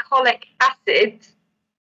deoxycholic acid,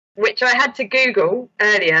 which I had to Google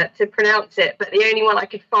earlier to pronounce it, but the only one I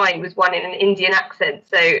could find was one in an Indian accent,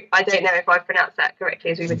 so I don't know if I pronounced that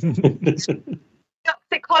correctly as we were saying.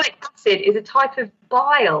 Deoxycholic acid is a type of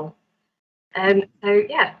bile. So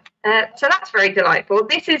that's very delightful.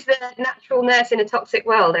 This is the Natural Nurse in a Toxic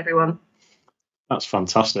World, everyone. That's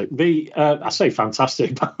fantastic. I say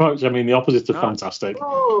fantastic, but I mean the opposite of fantastic.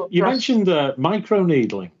 Oh, you mentioned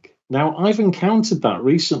microneedling. Now, I've encountered that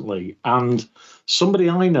recently, and somebody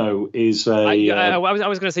I know is a... I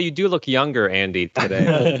was going to say, you do look younger, Andy,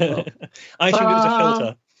 today. I think it was a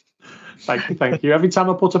filter. Thank you. Every time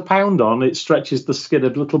I put a pound on, it stretches the skin a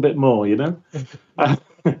little bit more, you know?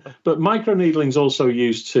 But microneedling is also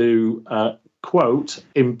used to quote,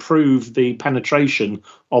 improve the penetration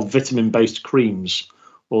of vitamin-based creams,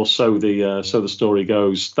 or so the story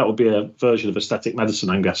goes. That would be a version of aesthetic medicine,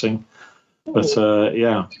 I'm guessing. But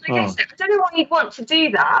yeah. I guess I don't know why you'd want to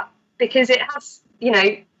do that, because it has,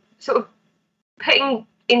 sort of putting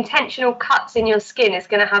intentional cuts in your skin is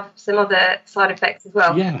going to have some other side effects as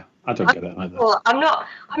well. Yeah, I don't get it either. Well, I'm not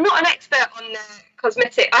an expert on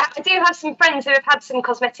cosmetic. I do have some friends who have had some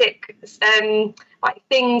cosmetic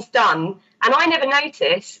things done, and I never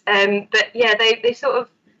notice. But yeah, they sort of,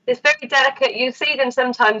 it's very delicate. You see them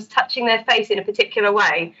sometimes touching their face in a particular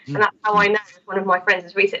way, and that's how I know if one of my friends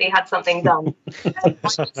has recently had something done. I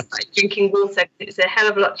just like drinking water. It's a hell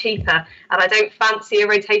of a lot cheaper, and I don't fancy a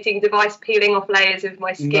rotating device peeling off layers of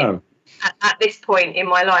my skin at this point in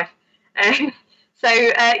my life.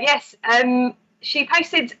 Yes, she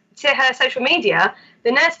posted to her social media,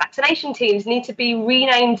 the nurse vaccination teams need to be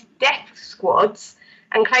renamed death squads,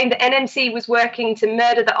 and claimed that NMC was working to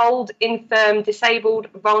murder the old, infirm, disabled,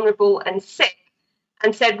 vulnerable and sick,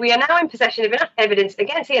 and said, we are now in possession of enough evidence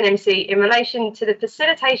against the NMC in relation to the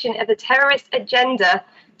facilitation of the terrorist agenda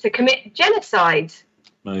to commit genocide.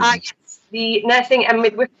 Yes, the Nursing and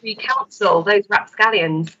Midwifery Council, those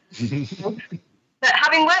rapscallions. But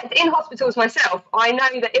having worked in hospitals myself, I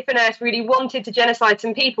know that if a nurse really wanted to genocide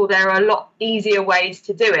some people, there are a lot easier ways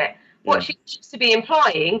to do it. What she seems to be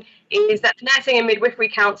implying is that the Nursing and Midwifery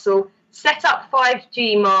Council set up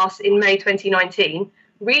 5G masks in May 2019,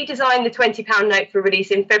 redesigned the £20 note for release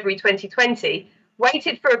in February 2020,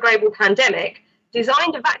 waited for a global pandemic,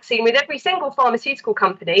 designed a vaccine with every single pharmaceutical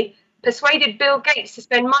company, persuaded Bill Gates to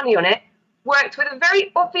spend money on it, worked with a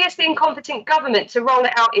very obviously incompetent government to roll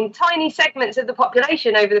it out in tiny segments of the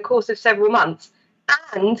population over the course of several months,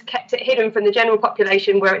 and kept it hidden from the general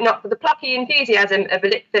population were it not for the plucky enthusiasm of a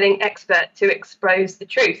lip-filling expert to expose the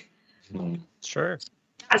truth. Sure.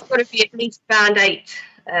 That's got to be at least band 8.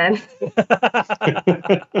 The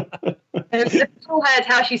people heard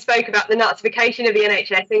how she spoke about the Nazification of the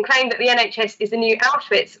NHS and claimed that the NHS is the new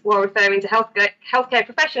Auschwitz, while referring to healthcare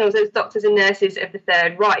professionals as doctors and nurses of the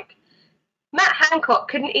Third Reich. Matt Hancock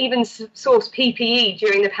couldn't even source PPE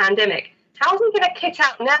during the pandemic. How's he going to kit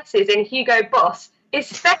out nurses in Hugo Boss,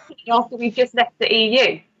 especially after we've just left the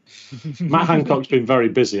EU? Matt Hancock's been very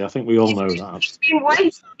busy. I think we all know that. He's been way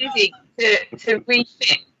too busy to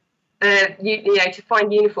refit, to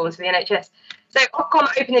find uniforms for the NHS. So Ofcom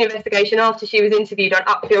opened an investigation after she was interviewed on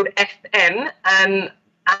Upfield FM.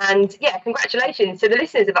 And yeah, congratulations to the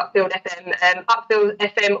listeners of Upfield FM. Upfield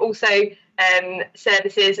FM also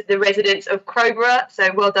services the residents of Crowborough.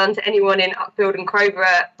 So well done to anyone in Upfield and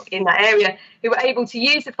Crowborough in that area who were able to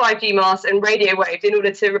use the 5G masts and radio waves in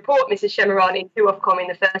order to report Mrs. Shemirani to Ofcom in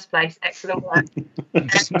the first place. Excellent work.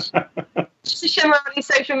 Mrs. Shemirani's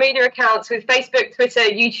social media accounts with Facebook, Twitter,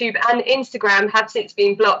 YouTube and Instagram have since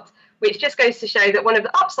been blocked, which just goes to show that one of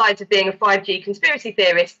the upsides of being a 5G conspiracy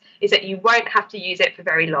theorist is that you won't have to use it for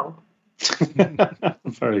very long.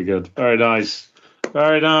 Very good. Very nice.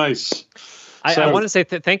 Very nice. I want to say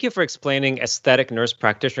thank you for explaining aesthetic nurse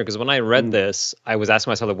practitioner, because when I read this, I was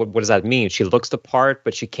asking myself, what does that mean? She looks the part,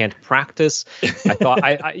 but she can't practice. I thought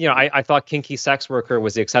I thought kinky sex worker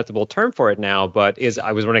was the acceptable term for it now, but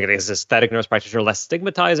I was wondering, is aesthetic nurse practitioner less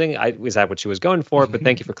stigmatizing? Is that what she was going for? But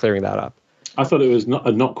thank you for clearing that up. I thought it was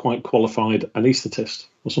not quite qualified anaesthetist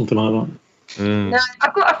or something like that. No,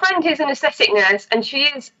 I've got a friend who's an aesthetic nurse, and she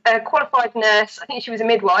is a qualified nurse. I think she was a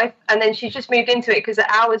midwife, and then she's just moved into it because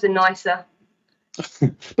the hours are nicer.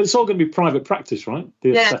 But it's all going to be private practice, right?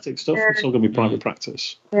 The aesthetic stuff, it's all going to be private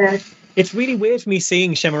practice. Yeah. It's really weird for me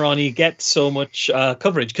seeing Shemirani get so much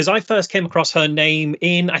coverage, because I first came across her name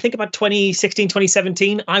in, I think, about 2016,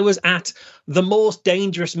 2017. I was at the most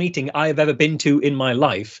dangerous meeting I have ever been to in my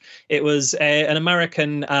life. It was an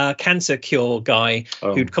American cancer cure guy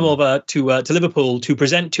who'd come over to Liverpool to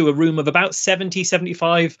present to a room of about 70,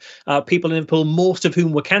 75 people in Liverpool, most of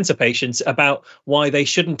whom were cancer patients, about why they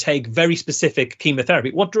shouldn't take very specific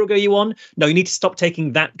chemotherapy. What drug are you on? No, you need to stop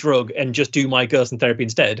taking that drug and just do my Gerson therapy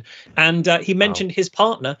instead. And he mentioned his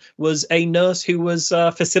partner was a nurse who was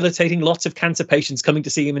facilitating lots of cancer patients coming to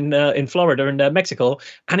see him in Florida and Mexico.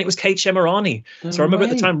 And it was Kate Shemirani. So I remember at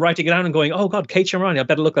the time writing it down and going, oh, God, Kate Shemirani, I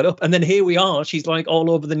better look that up. And then here we are. She's like all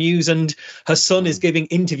over the news, and her son is giving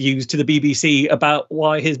interviews to the BBC about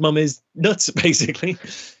why his mum is nuts, basically.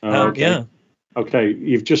 Okay. Yeah. Okay,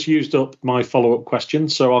 you've just used up my follow-up question,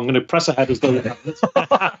 so I'm going to press ahead as though we haven't.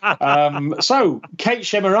 So, Kate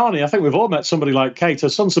Shemirani, I think we've all met somebody like Kate. Her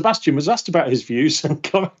son Sebastian was asked about his views and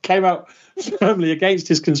came out firmly against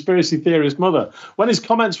his conspiracy theorist mother. When his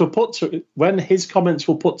comments were put to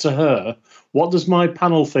her, what does my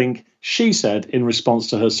panel think she said in response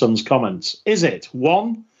to her son's comments? Is it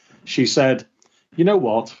 1, she said, "You know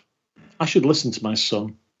what? I should listen to my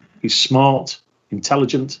son. He's smart,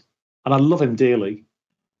 intelligent, and I love him dearly"?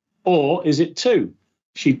 Or is it 2,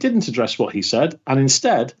 she didn't address what he said and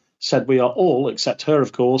instead said we are all, except her,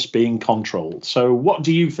 of course, being controlled? So what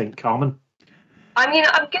do you think, Carmen? I mean,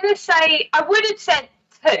 I'm going to say, I would have said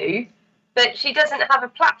 2, but she doesn't have a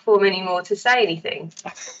platform anymore to say anything.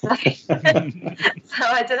 So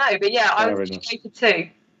I don't know, but yeah, I would go for 2.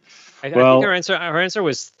 I think her answer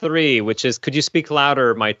was 3, which is, could you speak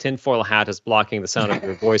louder? My tinfoil hat is blocking the sound of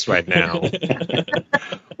your voice right now.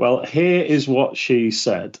 Well, here is what she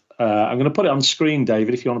said. I'm going to put it on screen,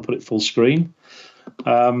 David, if you want to put it full screen.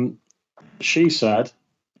 She said,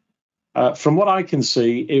 from what I can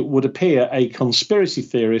see, it would appear a conspiracy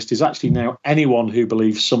theorist is actually now anyone who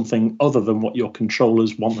believes something other than what your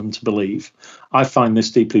controllers want them to believe. I find this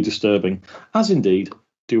deeply disturbing, as indeed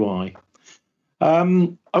do I.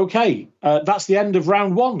 Okay, that's the end of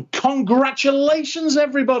round 1. Congratulations,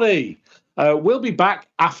 everybody. We'll be back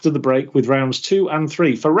after the break with rounds 2 and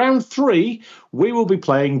 3. For round 3, we will be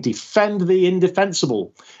playing Defend the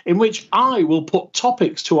Indefensible, in which I will put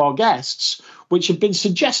topics to our guests which have been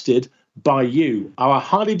suggested by you, our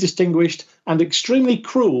highly distinguished and extremely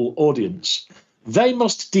cruel audience. They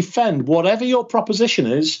must defend whatever your proposition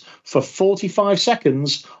is for 45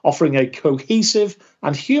 seconds, offering a cohesive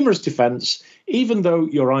and humorous defence, even though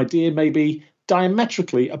your idea may be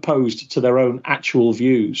diametrically opposed to their own actual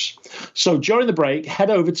views. So during the break, head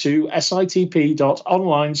over to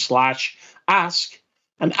sitp.online/ask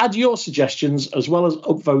and add your suggestions, as well as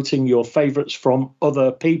upvoting your favourites from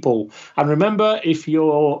other people. And remember, if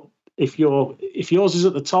yours is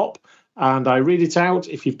at the top and I read it out,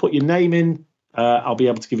 if you've put your name in, I'll be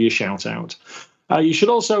able to give you a shout out. You should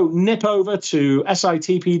also nip over to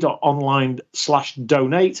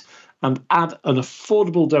sitp.online/donate and add an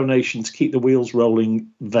affordable donation to keep the wheels rolling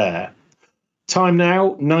there. Time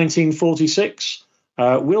now, 1946.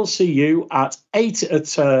 We'll see you at 8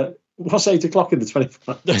 at what's 8 o'clock in the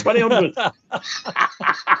 2000?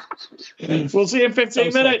 We'll see you in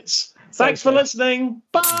 15 minutes. Thanks for listening.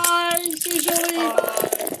 Bye. See you shortly. Bye.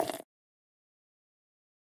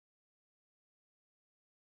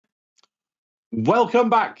 Welcome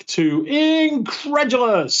back to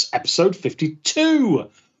Inkredulous, episode 52.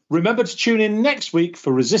 Remember to tune in next week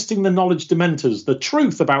for Resisting the Knowledge Dementors, The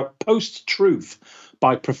Truth About Post-Truth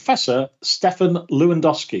by Professor Stefan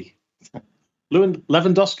Lewandowski.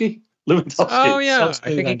 Lewandowski? Oh, yeah.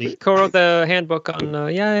 I think he co-wrote the handbook on, the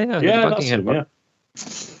debunking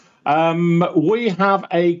handbook. We have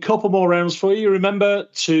a couple more rounds for you. Remember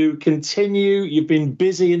to continue. You've been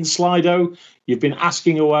busy in Slido. You've been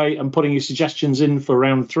asking away and putting your suggestions in for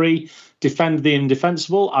round 3. Defend the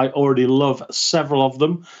Indefensible. I already love several of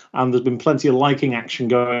them, and there's been plenty of liking action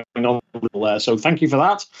going on there. So thank you for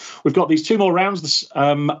that. We've got these 2 more rounds,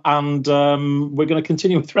 and we're going to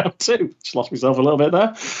continue with round 2. Just lost myself a little bit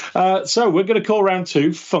there. So we're going to call round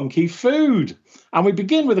 2 Funky Food. And we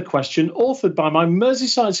begin with a question authored by my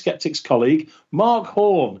Merseyside Skeptics colleague, Mark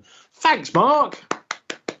Horn. Thanks, Mark.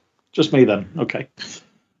 Just me then. Okay.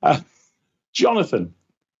 Jonathan.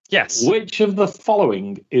 Yes. Which of the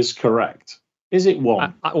following is correct? Is it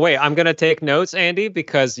 1? Wait, I'm going to take notes, Andy,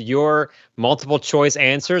 because your multiple choice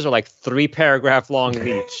answers are like 3-paragraph long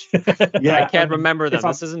each. I can't remember them.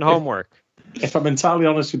 This isn't homework. If I'm entirely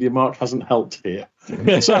honest with you, Mark hasn't helped here.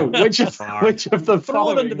 So, which of the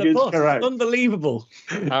following is correct? Unbelievable.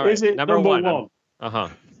 All right, is it number 1?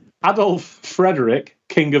 Adolf Frederick,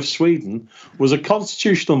 King of Sweden, was a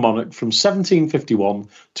constitutional monarch from 1751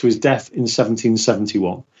 to his death in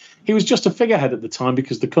 1771. He was just a figurehead at the time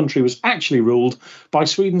because the country was actually ruled by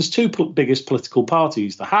Sweden's 2 biggest political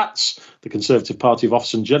parties, the Hats, the Conservative Party of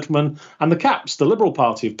Officers and Gentlemen, and the Caps, the Liberal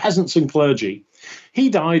Party of Peasants and Clergy. He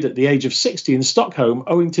died at the age of 60 in Stockholm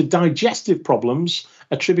owing to digestive problems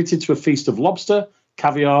attributed to a feast of lobster,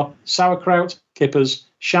 caviar, sauerkraut, kippers,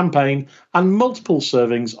 champagne, and multiple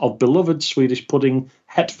servings of beloved Swedish pudding,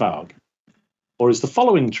 hetvarg. Or is the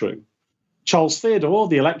following true? Charles Theodore,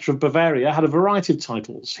 the Elector of Bavaria, had a variety of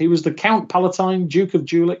titles. He was the Count Palatine, Duke of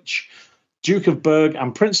Jülich, Duke of Berg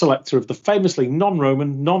and Prince Elector of the famously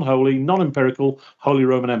non-Roman, non-holy, non-empirical Holy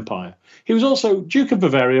Roman Empire. He was also Duke of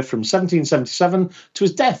Bavaria from 1777 to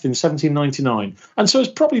his death in 1799, and so is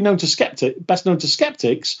probably best known to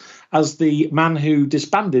skeptics as the man who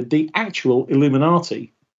disbanded the actual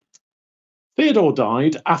Illuminati. Theodore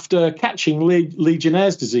died after catching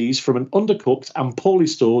Legionnaire's disease from an undercooked and poorly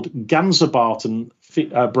stored Gansebraten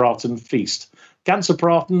feast.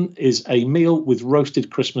 Gansebraten is a meal with roasted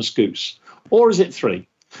Christmas goose. Or is it 3?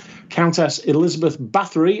 Countess Elizabeth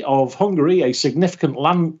Bathory of Hungary, a significant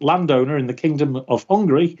landowner in the Kingdom of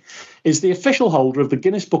Hungary, is the official holder of the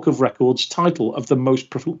Guinness Book of Records title of the most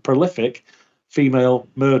prolific female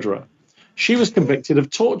murderer. She was convicted of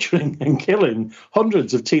torturing and killing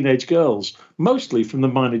hundreds of teenage girls, mostly from the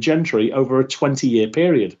minor gentry, over a 20-year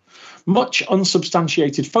period. Much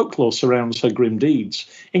unsubstantiated folklore surrounds her grim deeds,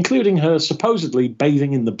 including her supposedly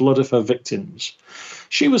bathing in the blood of her victims.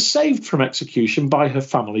 She was saved from execution by her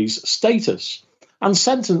family's status and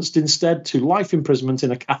sentenced instead to life imprisonment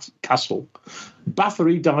in a castle.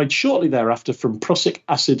 Bathory died shortly thereafter from prussic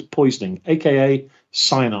acid poisoning, aka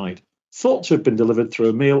cyanide, thought to have been delivered through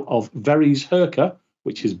a meal of Very's Herka,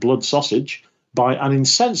 which is blood sausage, by an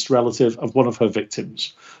incensed relative of one of her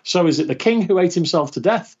victims. So is it the king who ate himself to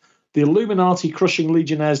death, the Illuminati crushing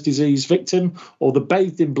Legionnaire's disease victim, or the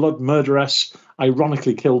bathed in blood murderess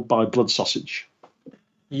ironically killed by blood sausage?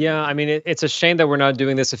 Yeah, I mean, it's a shame that we're not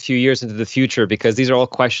doing this a few years into the future, because these are all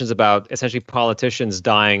questions about essentially politicians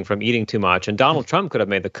dying from eating too much. And Donald Trump could have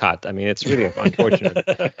made the cut. I mean, it's really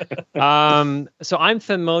unfortunate. So I'm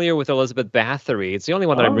familiar with Elizabeth Bathory. It's the only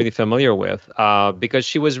one that I'm really familiar with, because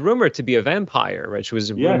she was rumored to be a vampire, right? She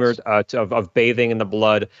was rumored of bathing in the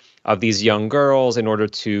blood of these young girls in order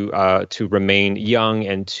to remain young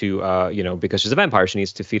and to, because she's a vampire, she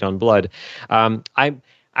needs to feed on blood.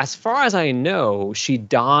 As far as I know, she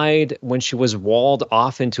died when she was walled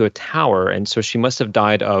off into a tower, and so she must have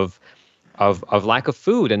died of lack of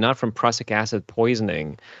food and not from prussic acid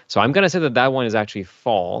poisoning. So I'm going to say that one is actually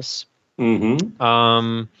false. Mm-hmm.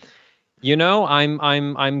 I'm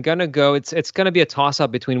going to go. It's going to be a toss up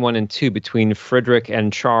between 1 and 2, between Frederick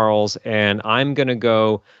and Charles, and I'm going to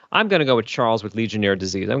go with Charles with Legionnaire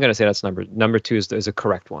disease. I'm going to say that's number 2 is a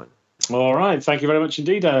correct one. All right, thank you very much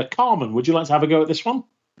indeed. Carmen, would you like to have a go at this one?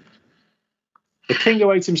 The king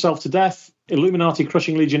who ate himself to death, Illuminati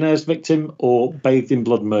crushing Legionnaire's victim, or bathed in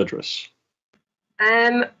blood murderess?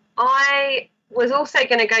 I was also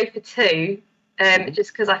going to go for 2,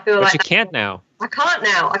 just because I feel but like... you can't now. I can't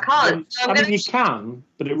now. I can't. So you can,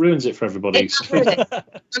 but it ruins it for everybody. I'm going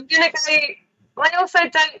to go... I also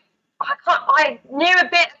don't... I knew a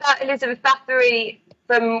bit about Elizabeth Bathory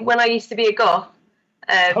from when I used to be a goth.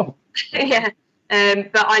 Yeah.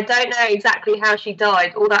 But I don't know exactly how she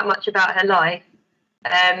died, all that much about her life.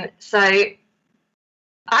 So,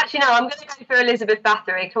 actually, no, I'm going to go for Elizabeth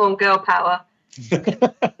Bathory. Come on, girl power.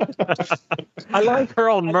 I like her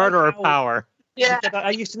old murderer power. Yeah, I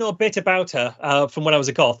used to know a bit about her from when I was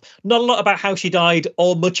a goth. Not a lot about how she died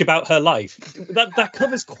or much about her life. That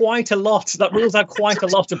covers quite a lot. That rules out quite a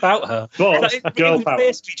lot about her. It was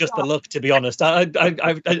basically just the look, to be honest. I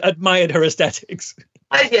admired her aesthetics.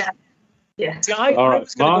 Yeah. Yeah. See, I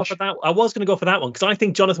was going to go for that. I was going to go for that one because I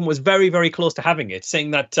think Jonathan was very, very close to having it,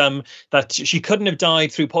 saying that that she couldn't have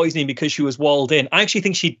died through poisoning because she was walled in. I actually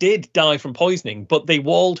think she did die from poisoning, but they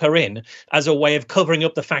walled her in as a way of covering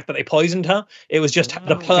up the fact that they poisoned her. It was just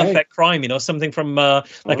the perfect crime, something from an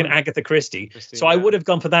Agatha Christie. So I would have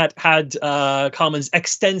gone for that had Carmen's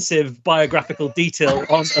extensive biographical detail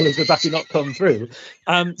on Elizabeth Bathory not come through.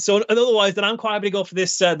 So otherwise, then I'm quite happy to go for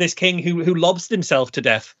this king who lobstered himself to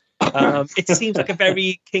death. It seems like a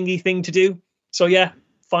very kingy thing to do. So yeah,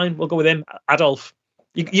 fine, we'll go with him. Adolf.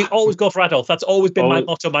 You always go for Adolf. That's always been my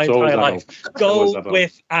motto my entire life. Go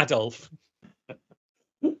with Adolf.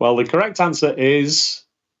 Well, the correct answer is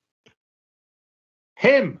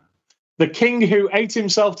him. The king who ate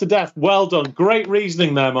himself to death. Well done. Great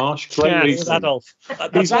reasoning there, Marsh. Great reasoning. Adolf.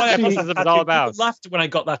 That's why I all about. People laughed when I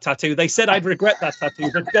got that tattoo. They said I'd regret that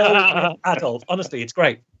tattoo, but go Adolf. Honestly, it's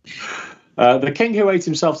great. The king who ate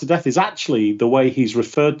himself to death is actually the way he's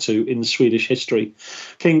referred to in Swedish history.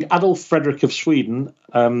 King Adolf Fredrik of Sweden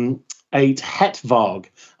ate hetvarg,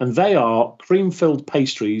 and they are cream-filled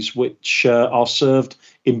pastries which are served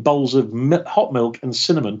in bowls of hot milk and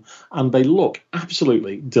cinnamon, and they look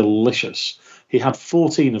absolutely delicious. He had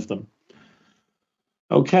 14 of them.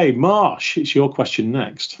 Okay, Marsh, it's your question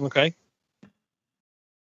next. Okay.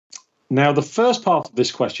 Now, the first part of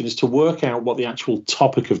this question is to work out what the actual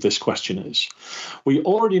topic of this question is. We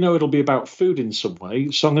already know it'll be about food in some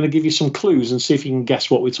way, so I'm going to give you some clues and see if you can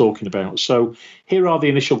guess what we're talking about. So here are the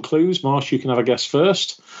initial clues. Marsh, you can have a guess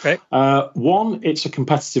first. Okay. 1, it's a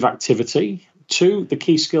competitive activity. 2, the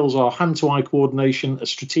key skills are hand-to-eye coordination, a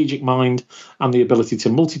strategic mind, and the ability to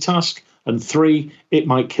multitask. And 3, it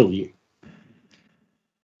might kill you.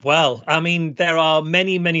 Well, I mean, there are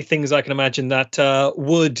many, many things I can imagine that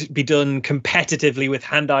would be done competitively with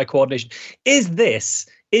hand-eye coordination. Is this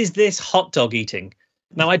hot dog eating?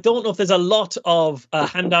 Now, I don't know if there's a lot of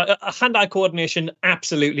hand-eye coordination.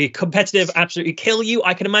 Absolutely competitive, absolutely kill you.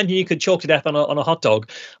 I can imagine you could choke to death on a hot dog.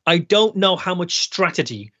 I don't know how much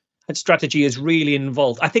strategy is really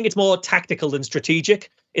involved. I think it's more tactical than strategic.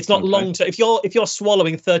 It's not long term. If you're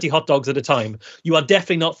swallowing 30 hot dogs at a time, you are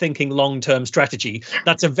definitely not thinking long-term strategy.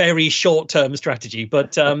 That's a very short-term strategy.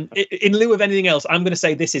 But in lieu of anything else, I'm going to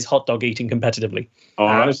say this is hot dog eating competitively. All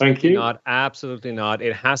right, thank you. Absolutely not.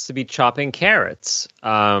 It has to be chopping carrots.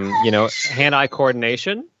 Hand-eye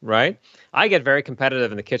coordination, right? I get very competitive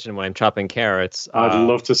in the kitchen when I'm chopping carrots. I'd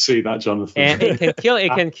love to see that, Jonathan. And it can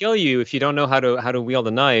kill you if you don't know how to wield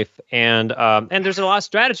a knife. And there's a lot of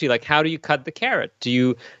strategy. Like, how do you cut the carrot? Do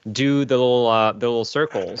you do the little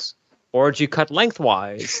circles, or do you cut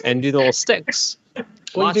lengthwise and do the little sticks?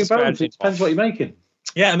 Well, you do both. It depends what you're making.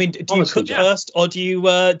 Yeah, I mean, do you cut first, or do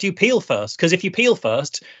you peel first? Because if you peel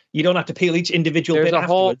first, you don't have to peel each individual bit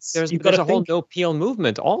afterwards. There's a whole no peel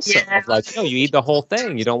movement also. Yeah. Like, you eat the whole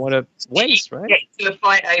thing. You don't want to waste, right? Get to a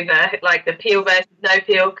fight over like the peel versus no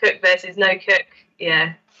peel, cook versus no cook.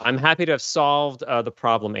 Yeah. I'm happy to have solved the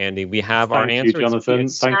problem, Andy. We have our answer. Thank you, Jonathan.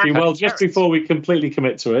 Thank you. Well, just before we completely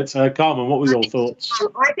commit to it, Carmen, what were your thoughts?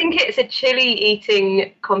 I think it's a chili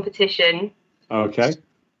eating competition. Okay.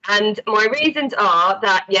 And my reasons are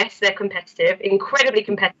that, yes, they're competitive, incredibly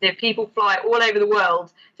competitive. People fly all over the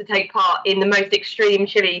world to take part in the most extreme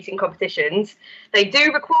chili eating competitions. They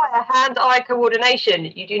do require hand-eye coordination.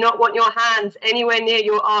 You do not want your hands anywhere near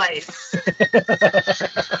your eyes.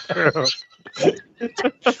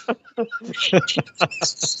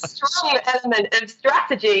 Strong element of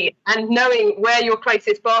strategy and knowing where your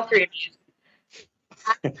closest bathroom is.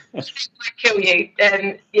 It might kill you.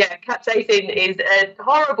 Capsaicin is a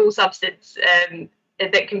horrible substance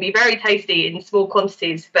that can be very tasty in small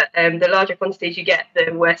quantities, but the larger quantities you get,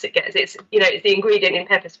 the worse it gets. It's the ingredient in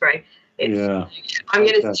pepper spray. I'm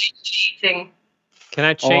going to say eating. Can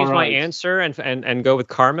I change my answer and go with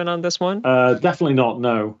Carmen on this one? Definitely not.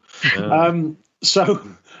 No. So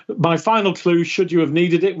my final clue, should you have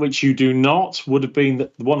needed it, which you do not, would have been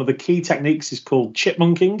that one of the key techniques is called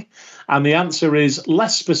chipmunking. And the answer is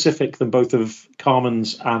less specific than both of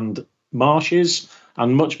Carmen's and Marsh's,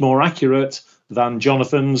 and much more accurate than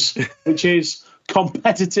Jonathan's, which is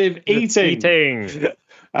competitive eating.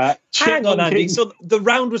 Hang on, Andy. So the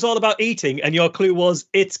round was all about eating, and your clue was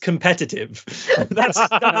it's competitive. That's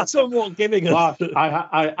somewhat giving us. Well,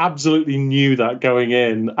 I absolutely knew that going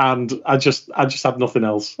in, and I just had nothing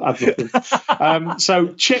else. So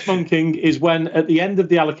chipmunking is when, at the end of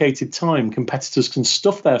the allocated time, competitors can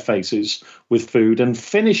stuff their faces with food and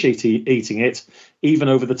finish eating it, even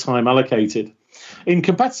over the time allocated. In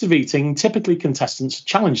competitive eating, typically contestants are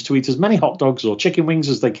challenged to eat as many hot dogs or chicken wings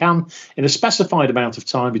as they can in a specified amount of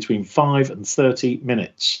time between 5 and 30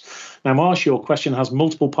 minutes. Now, Marsh, your question has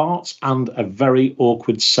multiple parts and a very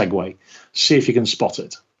awkward segue. See if you can spot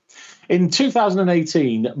it. In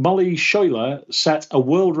 2018, Molly Schuyler set a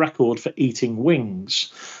world record for eating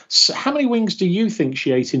wings. So how many wings do you think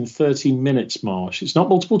she ate in 30 minutes, Marsh? It's not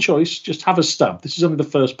multiple choice. Just have a stab. This is only the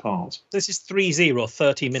first part. This is 30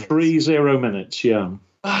 minutes. 30 minutes, yeah.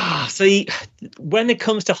 See, when it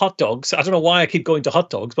comes to hot dogs, I don't know why I keep going to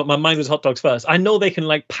hot dogs, but my mind was hot dogs first. I know they can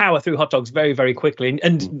power through hot dogs very, very quickly,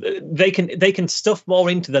 and they can stuff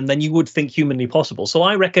more into them than you would think humanly possible. So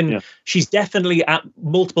I reckon she's definitely at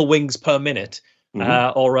multiple wings per minute, or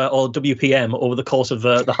WPM over the course of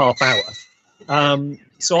the half hour.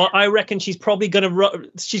 So I reckon she's probably going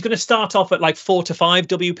to start off at 4 to 5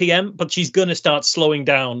 WPM, but she's going to start slowing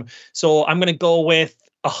down. So I'm going to go with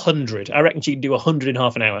 100. I reckon she can do 100 in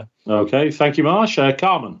half an hour. Okay, thank you, Marsh.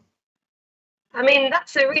 Carmen. I mean,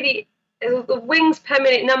 that's a wings per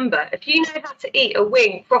minute number. If you know how to eat a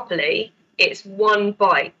wing properly, it's one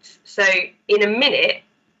bite. So in a minute,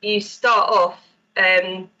 you start off.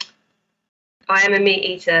 I am a meat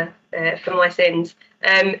eater for my sins.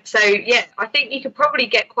 So yeah, I think you could probably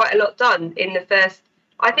get quite a lot done in the first.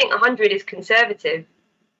 I think 100 is conservative.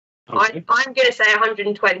 Okay. I'm going to say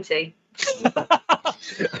 120.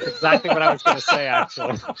 Exactly what I was going to say,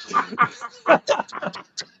 actually.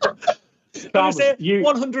 going to say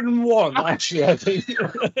 101, actually, I think.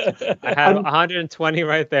 I have 120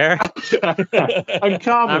 right there. And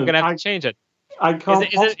Carmen, I'm going to have to change it. I can't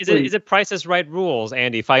Is it Price is Right rules,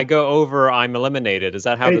 Andy? If I go over, I'm eliminated. Is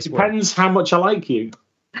that how this works? It depends how much I like you.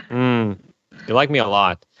 You like me a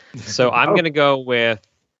lot. So I'm going to go with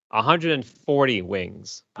 140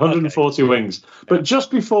 wings. 140 wings. But just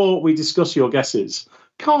before we discuss your guesses,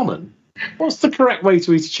 Carmen, what's the correct way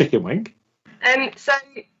to eat a chicken wing? So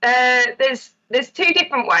there's two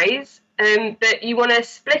different ways. But you want to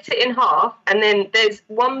split it in half, and then there's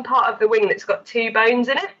one part of the wing that's got two bones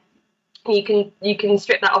in it. You can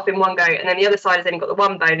strip that off in one go, and then the other side has only got the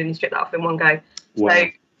one bone, and you strip that off in one go. Wow. So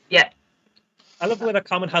yeah. I love the way that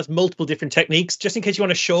Carmen has multiple different techniques, just in case you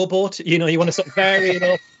want to showboat. You want to sort of vary,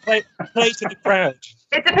 play to the crowd.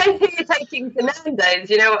 It depends who you're taking to Nando's,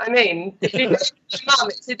 you know what I mean? If you're going to your mum,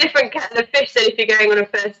 it's a different kettle of fish than if you're going on a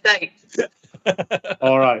first date.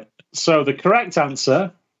 All right. So the correct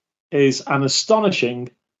answer is an astonishing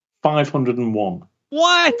 501.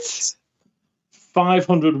 What?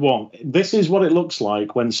 501. This is what it looks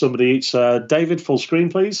like when somebody eats. David, full screen,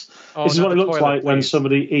 please. This is what it looks like when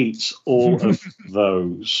somebody eats all of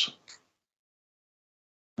those.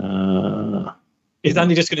 Is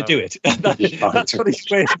Andy just going to do it? That's what he's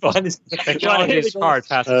waiting for. His card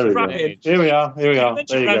passes. Here we are. There you go.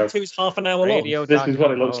 Round 2 is half an hour long. This is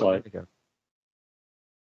what it looks like.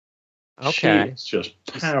 Okay. It's just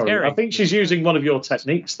powering. I think she's using one of your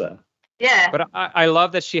techniques there. Yeah. But I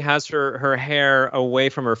love that she has her hair away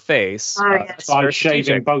from her face. Oh, yes. By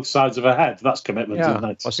shaving both sides of her head. That's commitment, isn't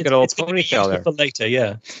it? Well, she's got a little ponytail there. For later,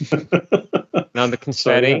 yeah. Now the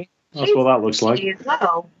confetti. So, that's what that looks like. As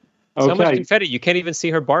well. Okay. So much confetti, you can't even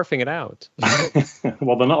see her barfing it out.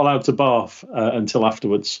 Well, they're not allowed to barf until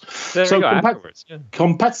afterwards. There we go, afterwards. Yeah.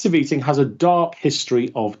 Competitive eating has a dark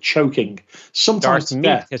history of choking. Sometimes dark to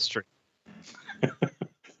death. history.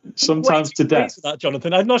 Sometimes to death. For that,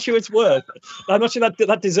 Jonathan. I'm not sure it's worth. I'm not sure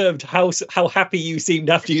that deserved how happy you seemed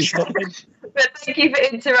after you stopped. But thank you for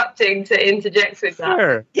interrupting to interject with that.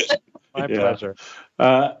 Sure. My pleasure.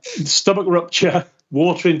 Stomach rupture,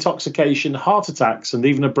 water intoxication, heart attacks, and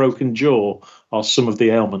even a broken jaw are some of the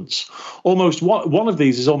ailments. Almost one of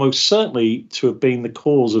these is almost certainly to have been the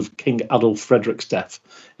cause of King Adolf Frederick's death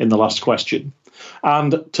in the last question.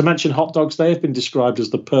 And to mention hot dogs, they have been described as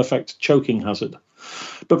the perfect choking hazard.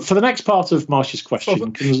 But for the next part of Marsh's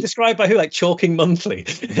question... described by who? Like Choking Monthly?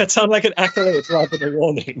 That sounds like an accolade rather than a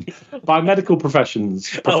warning. By medical professionals,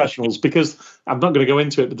 because I'm not going to go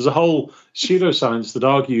into it, but there's a whole pseudoscience that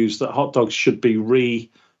argues that hot dogs should be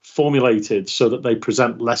reformulated so that they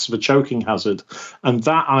present less of a choking hazard. And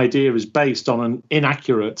that idea is based on an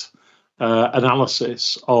inaccurate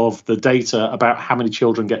analysis of the data about how many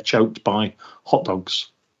children get choked by hot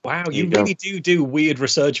dogs. Wow, you really do weird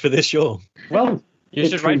research for this show. Well,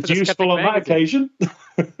 it proved useful on that occasion.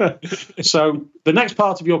 So the next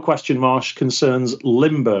part of your question, Marsh, concerns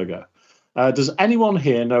Limburger. Does anyone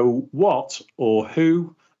here know what or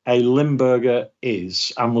who a Limburger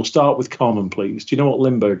is? And we'll start with Carmen, please. Do you know what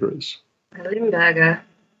Limburger is? A Limburger.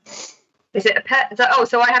 Is it a pet?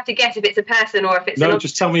 So I have to guess if it's a person or if it's... No,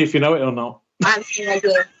 just tell me if you know it or not. I have no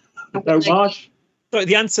idea. No, Marsh? So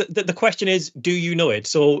the answer, the question is, do you know it?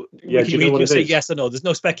 So yes, we just say yes or no. There's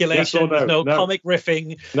no speculation. Yes no. There's no comic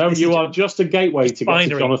riffing. No, you are just a gateway to get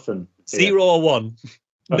to Jonathan. 0 or 1.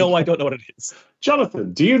 No, I don't know what it is.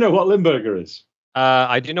 Jonathan, do you know what Limburger is?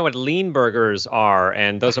 I do know what lean burgers are,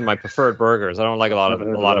 and those are my preferred burgers. I don't like a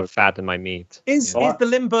lot of fat in my meat. Is the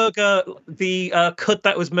Limburger the cut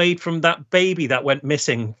that was made from that baby that went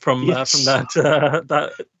missing from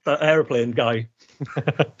that airplane guy?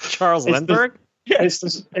 Charles Lindbergh? Yeah, it's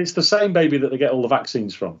the same baby that they get all the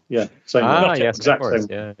vaccines from. Yeah, same. Yes, exact same.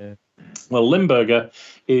 Yeah. Well, Limburger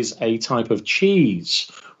is a type of cheese,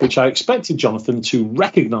 which I expected Jonathan to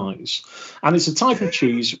recognise, and it's a type of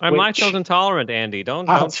cheese. I'm lactose intolerant, Andy.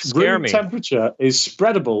 Don't scare me. Temperature is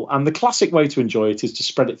spreadable, and the classic way to enjoy it is to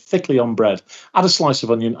spread it thickly on bread. Add a slice of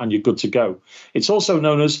onion, and you're good to go. It's also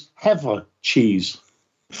known as Hevre cheese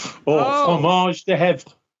or fromage de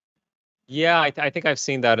Hevre. Yeah, I think I've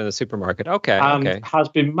seen that in the supermarket. Okay. And has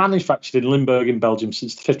been manufactured in Limburg in Belgium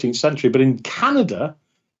since the 15th century. But in Canada,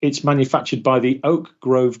 it's manufactured by the Oak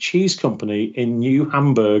Grove Cheese Company in New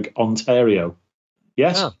Hamburg, Ontario.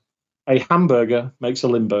 Yes, a hamburger makes a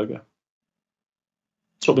Limburger.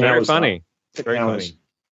 Very funny. Very funny.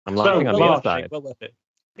 I'm laughing on the outside. Well worth it.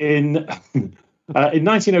 In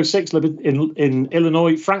 1906, in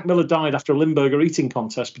Illinois, Frank Miller died after a Limburger eating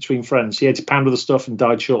contest between friends. He ate a pound of the stuff and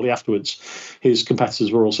died shortly afterwards. His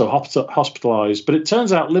competitors were also hospitalized. But it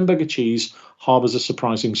turns out Limburger cheese harbors a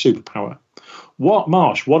surprising superpower.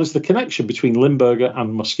 What is the connection between Limburger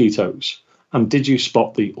and mosquitoes? And did you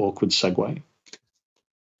spot the awkward segue?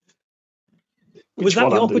 Was that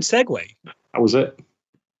the awkward segue? That was it.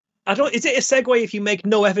 Is it a segue if you make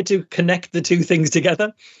no effort to connect the two things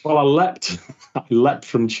together? Well, I leapt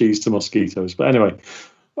from cheese to mosquitoes. But anyway,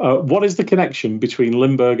 what is the connection between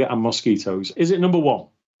Limburger and mosquitoes? Is it number one?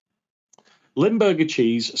 Limburger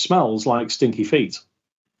cheese smells like stinky feet.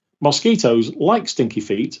 Mosquitoes like stinky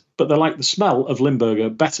feet, but they like the smell of Limburger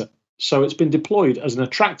better. So it's been deployed as an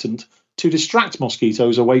attractant to distract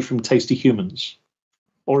mosquitoes away from tasty humans.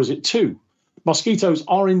 Or is it two? Mosquitoes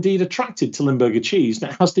are indeed attracted to Limburger cheese,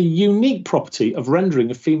 and it has the unique property of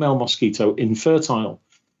rendering a female mosquito infertile.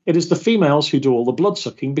 It is the females who do all the blood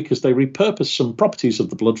sucking because they repurpose some properties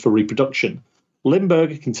of the blood for reproduction.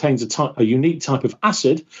 Limburger contains a unique type of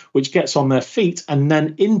acid which gets on their feet and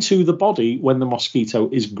then into the body when the mosquito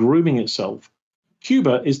is grooming itself.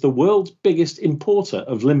 Cuba is the world's biggest importer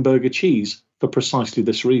of Limburger cheese for precisely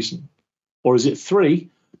this reason. Or is it three?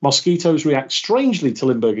 Mosquitoes react strangely to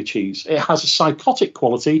Limburger cheese. It has a psychotic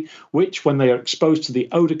quality, which, when they are exposed to the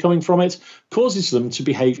odour coming from it, causes them to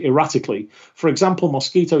behave erratically. For example,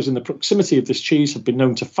 mosquitoes in the proximity of this cheese have been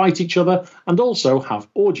known to fight each other and also have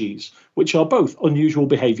orgies, which are both unusual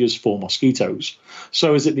behaviours for mosquitoes.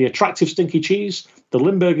 So is it the attractive stinky cheese, the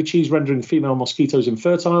Limburger cheese rendering female mosquitoes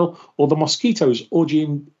infertile, or the mosquitoes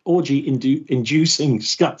orgy-inducing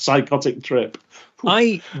psychotic trip?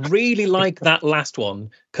 I really like that last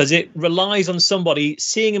one because it relies on somebody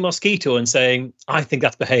seeing a mosquito and saying, I think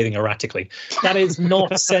that's behaving erratically. That is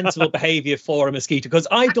not sensible behavior for a mosquito, because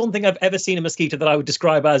I don't think I've ever seen a mosquito that I would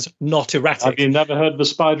describe as not erratic. Have you never heard of the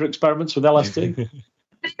spider experiments with LSD?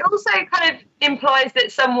 It also kind of implies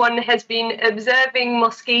that someone has been observing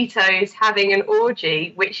mosquitoes having an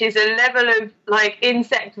orgy, which is a level of like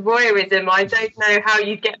insect voyeurism I don't know how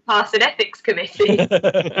you get past an ethics committee.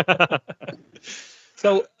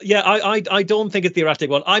 So, yeah, I don't think it's the erratic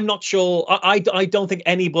one. I'm not sure. I don't think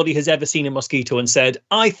anybody has ever seen a mosquito and said,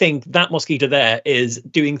 I think that mosquito there is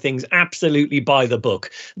doing things absolutely by the book.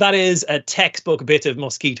 That is a textbook bit of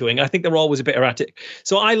mosquitoing. I think they're always a bit erratic.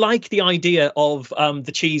 So I like the idea of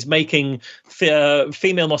the cheese making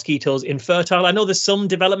female mosquitoes infertile. I know there's some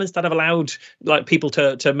developments that have allowed like people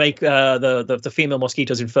to make the female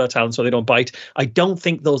mosquitoes infertile and so they don't bite. I don't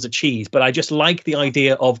think those are cheese, but I just like the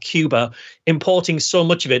idea of Cuba importing so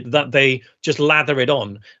much of it that they just lather it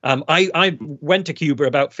on. I went to Cuba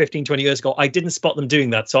about 15, 20 years ago. I didn't spot them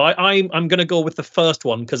doing that. So I'm going to go with the first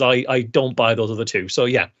one because I don't buy those other two. So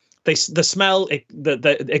yeah, the smell,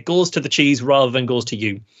 it goes to the cheese rather than goes to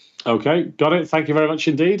you. Okay, got it. Thank you very much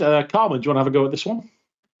indeed. Carmen, do you want to have a go at this one?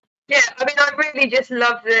 Yeah, I mean, I really just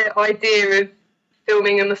love the idea of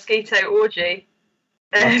filming a mosquito orgy.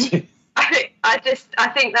 I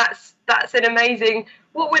think that's an amazing.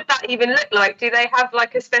 What would that even look like? Do they have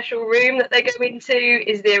like a special room that they go into?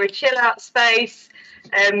 Is there a chill out space?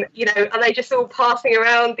 Are they just all passing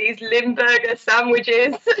around these Limburger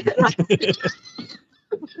sandwiches?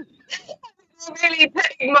 Really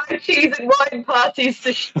putting my cheese and wine parties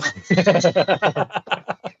to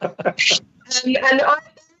and also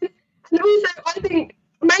I think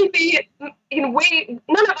maybe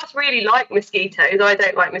none of us really like mosquitoes. I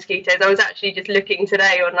don't like mosquitoes. I was actually just looking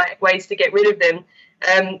today on like ways to get rid of them.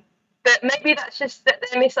 But maybe that's just that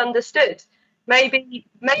they're misunderstood. Maybe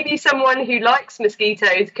someone who likes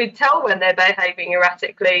mosquitoes could tell when they're behaving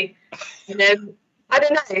erratically. I don't know.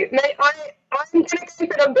 I'm going to go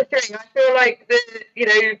for number 3. I feel like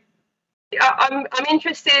I'm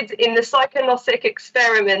interested in the psychonotic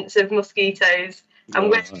experiments of mosquitoes and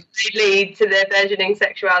where they lead to their burgeoning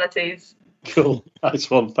sexualities. Cool, nice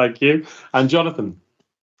one, thank you. And Jonathan?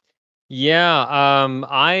 Yeah,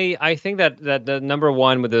 I think that the number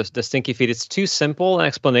one with the stinky feet, it's too simple an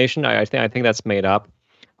explanation. I think that's made up.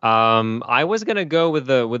 I was gonna go with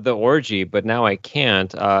the orgy, but now I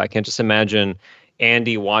can't. I can't just imagine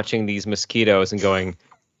Andy watching these mosquitoes and going,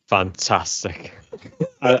 fantastic.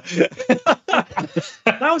 That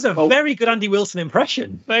was a very good Andy Wilson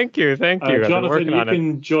impression. Thank you. Jonathan, you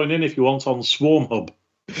can join in if you want on Swarm Hub.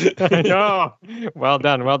 No, well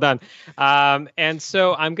done. And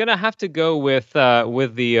so I'm gonna have to go with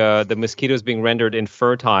the mosquitoes being rendered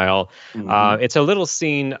infertile. Mm-hmm. It's a little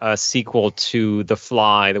scene sequel to The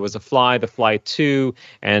Fly. There was The Fly 2,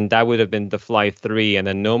 and that would have been The Fly 3, and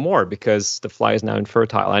then no more because the fly is now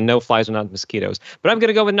infertile. I know flies are not mosquitoes, but I'm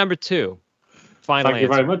gonna go with number 2. Final Thank you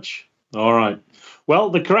very much. All right. Well,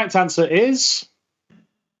 the correct answer is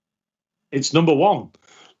it's number 1.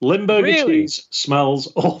 Limburger cheese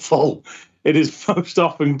smells awful. It is most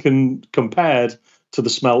often compared to the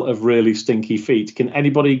smell of really stinky feet. Can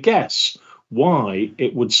anybody guess why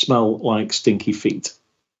it would smell like stinky feet.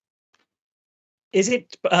 Is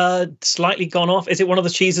it slightly gone off? Is it one of the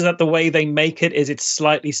cheeses that the way they make it is it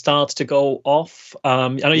slightly starts to go off? I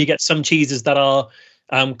know you get some cheeses that are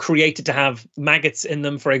created to have maggots in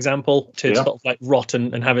them, for example, to sort of like rot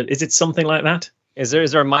and have it. Is it something like that? Is there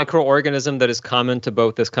a microorganism that is common to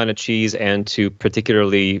both this kind of cheese and to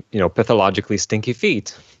particularly, pathologically stinky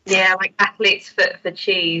feet? Yeah, like athlete's foot for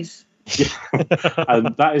cheese. Yeah.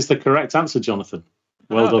 And that is the correct answer, Jonathan.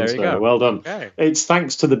 Well done, sir. Well done. Okay. It's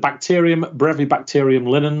thanks to the bacterium Brevibacterium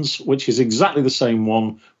linens, which is exactly the same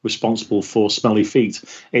one responsible for smelly feet.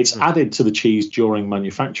 It's added to the cheese during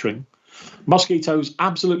manufacturing. Mosquitoes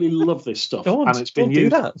absolutely love this stuff, and it's been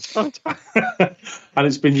used. And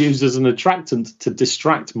it's been used as an attractant to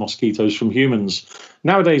distract mosquitoes from humans.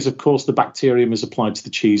 Nowadays, of course, the bacterium is applied to the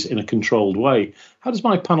cheese in a controlled way. How does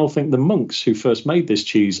my panel think the monks who first made this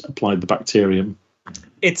cheese applied the bacterium?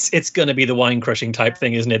 It's going to be the wine crushing type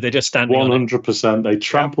thing, isn't it? They're just standing 100%. They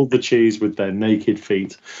trampled the cheese with their naked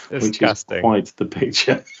feet, Disgusting. Which is quite the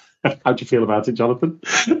picture. How do you feel about it, Jonathan?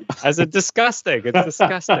 As a disgusting. It's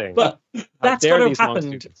disgusting. But that's got to have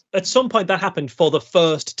happened. At some point, that happened for the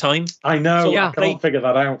first time. I know. So I can't figure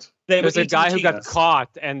that out. There's a guy who got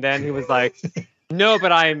caught, and then he was like, no,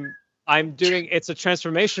 but I'm doing, it's a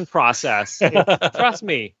transformation process. Trust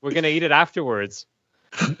me, we're going to eat it afterwards.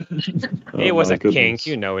 It was a kink,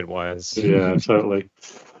 it was. Yeah, totally.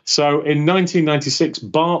 So in 1996,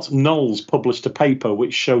 Bart Knowles published a paper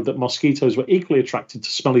which showed that mosquitoes were equally attracted to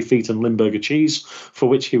smelly feet and Limburger cheese, for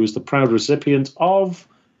which he was the proud recipient of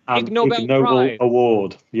an Ig Nobel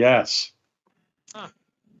Award. Yes. Huh.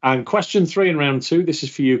 And question 3 in round 2, this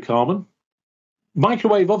is for you, Carmen.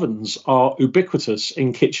 Microwave ovens are ubiquitous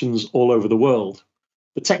in kitchens all over the world.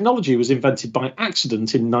 The technology was invented by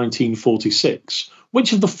accident in 1946.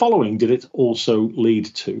 Which of the following did it also lead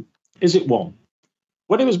to? Is it 1?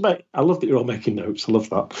 When it was made, I love that you're all making notes. I love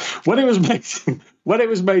that. When it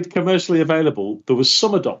was made commercially available, there was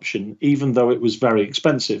some adoption, even though it was very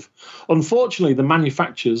expensive. Unfortunately, the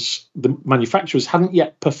manufacturers hadn't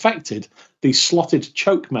yet perfected the slotted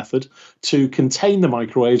choke method to contain the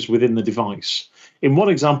microwaves within the device. In one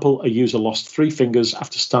example, a user lost 3 fingers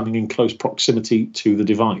after standing in close proximity to the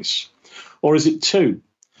device. Or is it 2?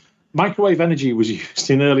 Microwave energy was used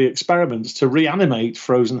in early experiments to reanimate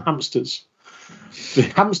frozen hamsters. The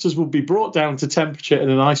hamsters would be brought down to temperature in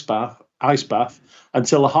an ice bath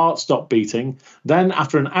until the heart stopped beating. Then,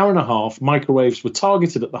 after an hour and a half, microwaves were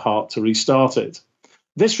targeted at the heart to restart it.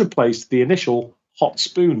 This replaced the initial hot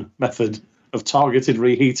spoon method of targeted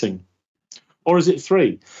reheating. Or is it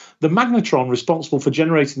 3? The magnetron responsible for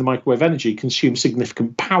generating the microwave energy consumed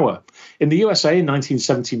significant power. In the USA in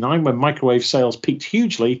 1979, when microwave sales peaked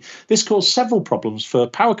hugely, this caused several problems for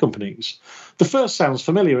power companies. The first sounds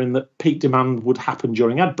familiar in that peak demand would happen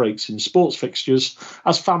during ad breaks in sports fixtures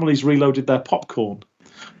as families reloaded their popcorn.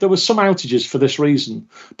 There were some outages for this reason,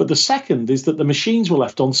 but the second is that the machines were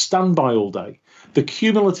left on standby all day. The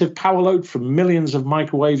cumulative power load from millions of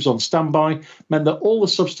microwaves on standby meant that all the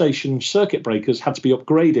substation circuit breakers had to be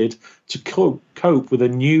upgraded to cope with a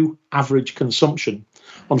new average consumption.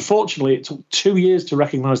 Unfortunately, it took 2 years to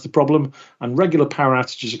recognise the problem, and regular power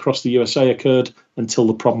outages across the USA occurred until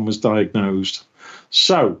the problem was diagnosed.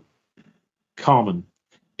 So, Carmen,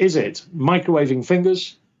 is it microwaving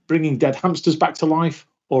fingers, bringing dead hamsters back to life,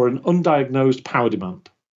 or an undiagnosed power demand?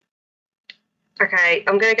 Okay,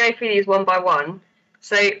 I'm going to go through these one by one.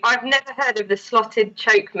 So I've never heard of the slotted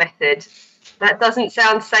choke method. That doesn't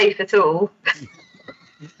sound safe at all.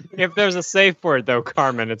 If there's a safe word, though,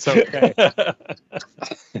 Carmen, it's okay.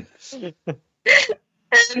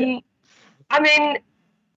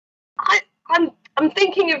 I'm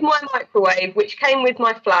thinking of my microwave, which came with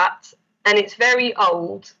my flat, and it's very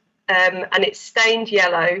old, and it's stained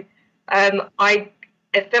yellow.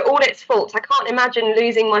 For all its faults, I can't imagine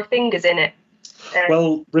losing my fingers in it.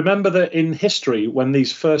 Well, remember that in history, when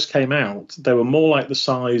these first came out, they were more like the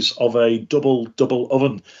size of a double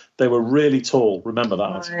oven. They were really tall. Remember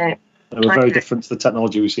that. Right. They were very different to the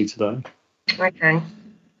technology we see today. Okay.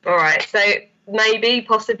 All right. So maybe,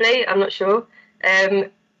 possibly, I'm not sure.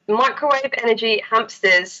 Microwave energy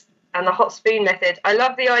hamsters and the hot spoon method. I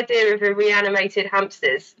love the idea of a reanimated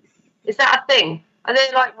hamsters. Is that a thing? Are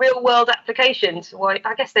there like real world applications? Well,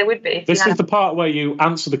 I guess there would be. This is the part where you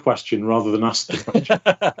answer the question rather than ask the question,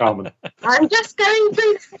 Carmen. I'm just going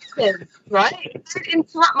through the system, right? Don't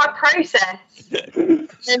interrupt my process.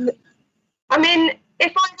 If I had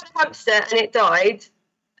a hamster and it died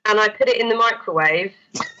and I put it in the microwave.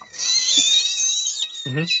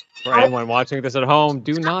 For anyone watching this at home,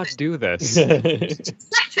 do not do this.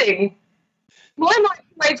 Setting. My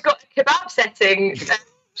microwave's got a kebab setting.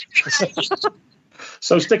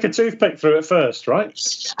 So stick a toothpick through it first, right?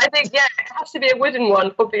 I think, yeah, it has to be a wooden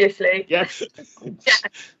one, obviously. Yes. Yeah.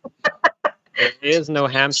 There is no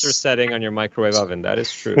hamster setting on your microwave oven. That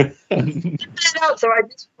is true. So I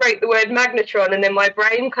just wrote the word magnetron, and then my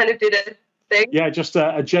brain kind of did a thing. Yeah, just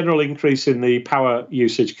a general increase in the power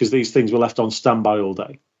usage because these things were left on standby all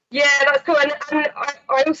day. Yeah, that's cool. And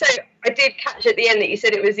I also, I did catch at the end that you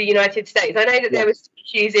said it was the United States. I know that there was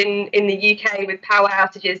issues in the UK with power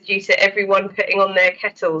outages due to everyone putting on their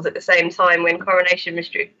kettles at the same time when Coronation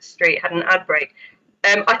Street had an ad break.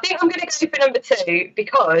 I think I'm going to go for number 2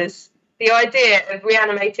 because the idea of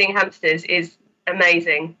reanimating hamsters is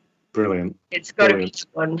amazing. Brilliant. It's got to be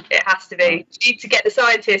one. It has to be. We need to get the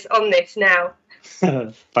scientists on this now.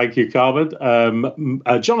 Thank you, Carmen.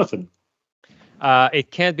 Jonathan. It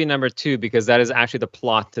can't be number 2 because that is actually the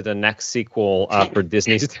plot to the next sequel for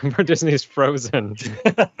Disney's Frozen.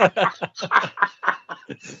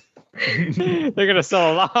 They're gonna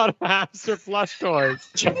sell a lot of hamster plush toys.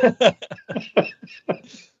 So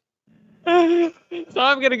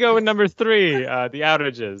I'm gonna go with number 3, the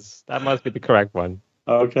outages. That must be the correct one.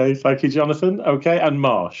 Okay, thank you, Jonathan. Okay, and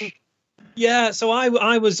Marsh. Yeah, so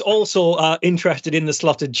I was also interested in the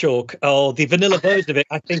slotted chalk, or the vanilla version of it.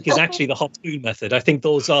 I think is actually the hot spoon method. I think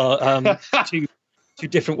those are two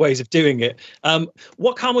different ways of doing it.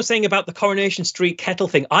 What Carmen was saying about the Coronation Street kettle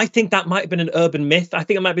thing, I think that might have been an urban myth. I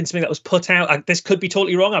think it might have been something that was put out. This could be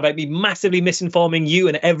totally wrong. I might be massively misinforming you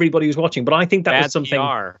and everybody who's watching, but I think that was something.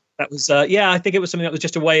 That was, I think it was something that was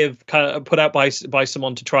just a way of kind of put out by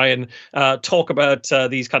someone to try and talk about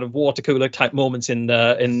these kind of water cooler type moments in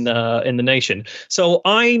the nation. So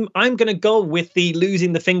I'm going to go with the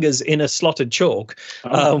losing the fingers in a slotted chalk,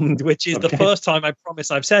 which is the first time I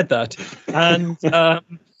promise I've said that. And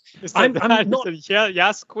I'm not.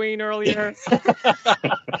 Yes, Queen earlier.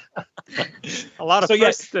 A lot of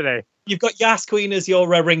firsts today. You've got Yas Queen as your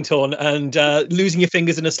ringtone, and losing your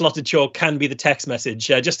fingers in a slotted chalk can be the text message.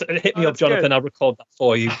 Just hit me up, Jonathan. Good. I'll record that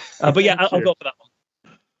for you. But yeah, I'll go for that one.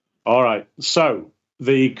 All right. So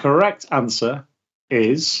the correct answer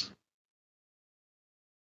is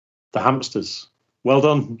the hamsters. Well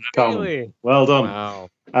done, Carmen. Really? Well done. Wow.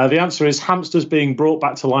 The answer is hamsters being brought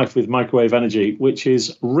back to life with microwave energy, which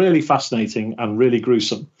is really fascinating and really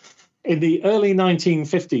gruesome. In the early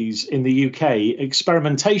 1950s in the UK,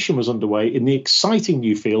 experimentation was underway in the exciting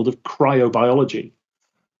new field of cryobiology.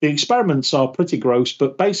 The experiments are pretty gross,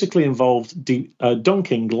 but basically involved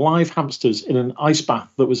dunking live hamsters in an ice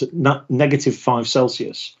bath that was at -5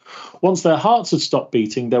 Celsius. Once their hearts had stopped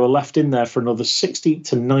beating, they were left in there for another 60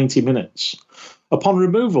 to 90 minutes. Upon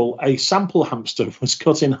removal, a sample hamster was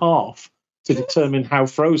cut in half to determine how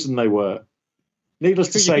frozen they were. Needless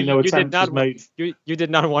to say, no attempt was made. You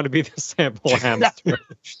did not want to be the sample hamster.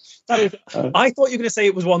 I thought you were going to say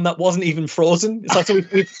it was one that wasn't even frozen. It's like, so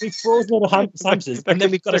we've frozen all the hamsters, and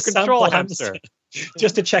then we've got a sample hamster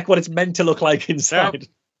just to check what it's meant to look like inside.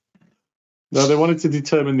 No, they wanted to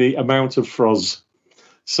determine the amount of froz.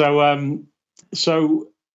 So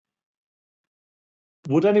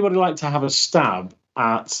would anybody like to have a stab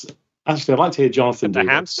at? Actually, I'd like to hear Jonathan do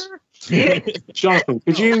the hamster. Jonathan,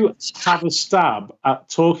 could you have a stab at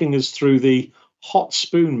talking us through the hot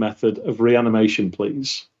spoon method of reanimation,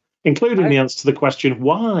 please, including the answer to the question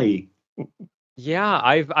why? Yeah,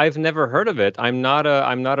 I've never heard of it. I'm not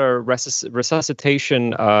a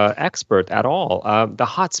resuscitation expert at all. The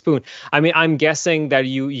hot spoon. I mean, I'm guessing that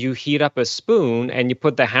you heat up a spoon and you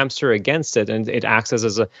put the hamster against it, and it acts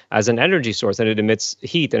as an energy source, and it emits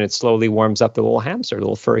heat, and it slowly warms up the little hamster, the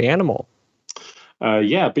little furry animal.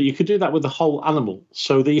 Yeah, but you could do that with the whole animal.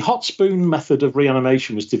 So the hot spoon method of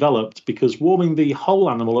reanimation was developed because warming the whole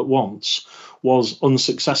animal at once was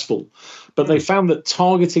unsuccessful. But they found that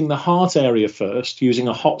targeting the heart area first using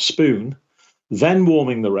a hot spoon, then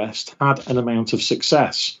warming the rest, had an amount of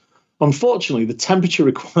success. Unfortunately, the temperature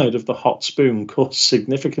required of the hot spoon caused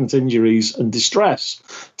significant injuries and distress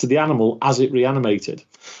to the animal as it reanimated.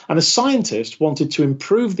 And a scientist wanted to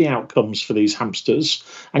improve the outcomes for these hamsters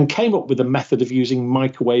and came up with a method of using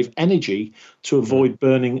microwave energy to avoid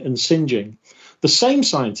burning and singeing. The same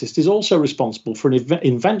scientist is also responsible for an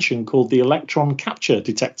invention called the electron capture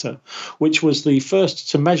detector, which was the first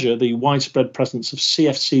to measure the widespread presence of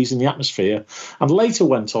CFCs in the atmosphere, and later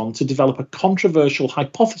went on to develop a controversial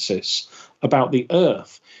hypothesis about the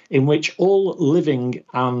Earth, in which all living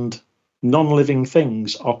and non-living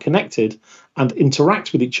things are connected and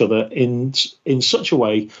interact with each other in such a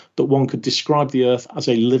way that one could describe the Earth as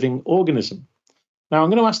a living organism. Now, I'm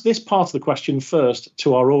going to ask this part of the question first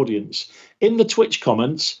to our audience. In the Twitch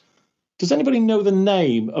comments, Does anybody know the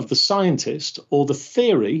name of the scientist or the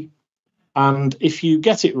theory? And if you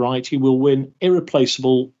get it right, you will win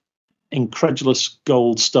irreplaceable Inkredulous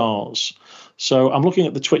gold stars. So I'm looking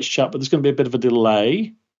at the Twitch chat, but there's going to be a bit of a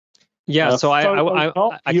delay. Yeah, so I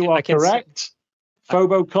you are correct. See.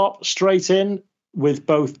 Phobocop, straight in with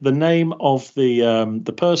both the name of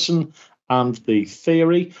the person and the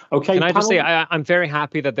theory. Okay. Can I just say I'm very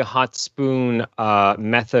happy that the hot spoon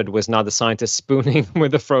method was not the scientist spooning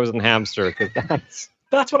with the frozen hamster, because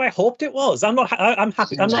that's what I hoped it was. I'm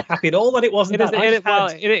happy. I'm not happy at all that it wasn't.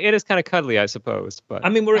 It is kind of cuddly, I suppose. But I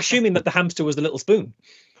mean, we're assuming that the hamster was the little spoon.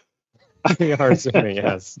 We are assuming,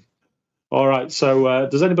 yes. All right. So,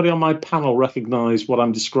 does anybody on my panel recognise what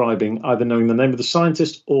I'm describing, either knowing the name of the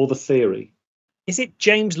scientist or the theory? Is it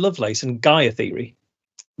James Lovelace and Gaia theory?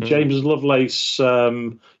 James Lovelace.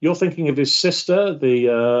 You're thinking of his sister,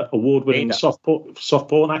 the award-winning soft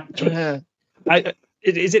porn actress.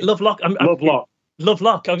 Is it Lovelock? Lovelock.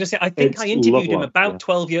 Lovelock. I was just saying, I think I interviewed him about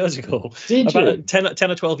 12 years ago. Did you?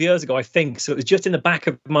 10 or 12 years ago, I think. So it was just in the back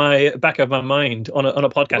of my mind on a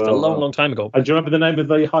podcast a long time ago. And do you remember the name of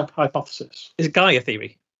the hypothesis? It's Gaia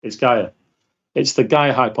theory. It's Gaia. It's the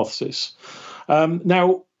Gaia hypothesis.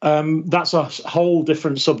 Now, that's a whole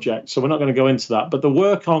different subject, so we're not going to go into that. But the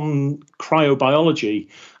work on cryobiology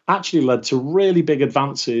actually led to really big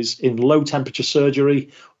advances in low temperature surgery,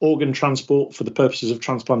 organ transport for the purposes of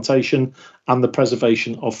transplantation, and the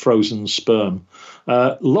preservation of frozen sperm.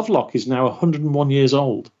 Lovelock is now 101 years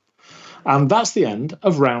old. And that's the end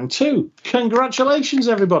of round 2. Congratulations,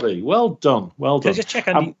 everybody. Well done. Well done. Can I just check,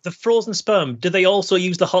 Andy, the frozen sperm, do they also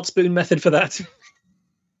use the hot spoon method for that?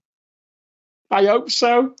 I hope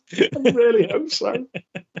so. I really hope so.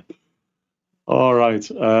 All right.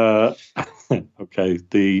 Okay.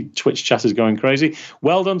 The Twitch chat is going crazy.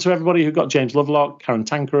 Well done to everybody who got James Lovelock, Karen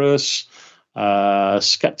Tankerus,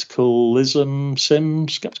 Skeptical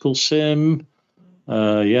Sim.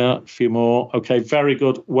 Yeah, a few more. Okay, very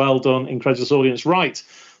good. Well done, incredulous audience. Right.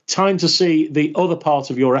 Time to see the other part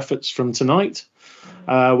of your efforts from tonight.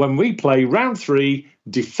 When we play round 3,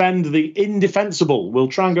 Defend the Indefensible. We'll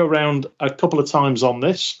try and go around a couple of times on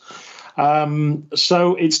this.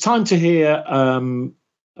 So it's time to hear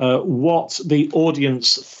what the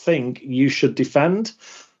audience think you should defend.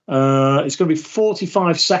 It's going to be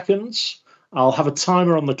 45 seconds. I'll have a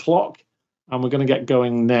timer on the clock, and we're going to get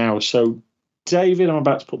going now. So, David, I'm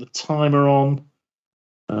about to put the timer on.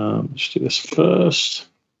 Let's do this first.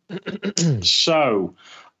 So,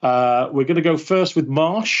 we're going to go first with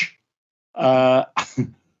Marsh. And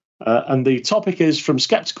the topic is from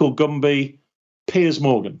Skeptical Gumby, Piers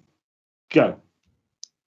Morgan. Go.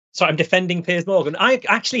 So I'm defending Piers Morgan. I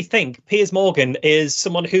actually think Piers Morgan is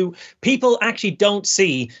someone who people actually don't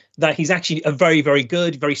see that he's actually a very, very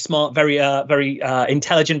good, very smart, very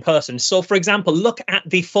intelligent person. So, for example, look at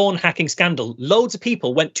the phone hacking scandal. Loads of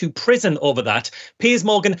people went to prison over that. Piers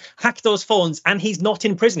Morgan hacked those phones and he's not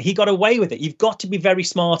in prison. He got away with it. You've got to be very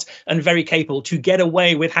smart and very capable to get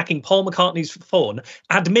away with hacking Paul McCartney's phone,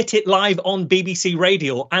 admit it live on BBC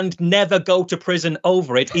Radio and never go to prison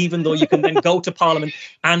over it, even though you can then go to Parliament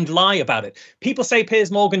and lie about it. People say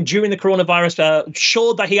Piers Morgan during the coronavirus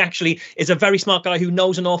showed that he actually is a very smart guy who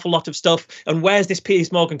knows an awful lot of stuff. And where's this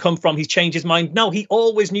Piers Morgan come from? He's changed his mind. No, he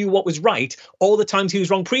always knew what was right. All the times he was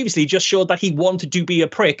wrong previously just showed that he wanted to be a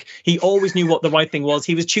prick. He always knew what the right thing was.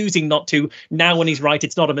 He was choosing not to. Now when he's right,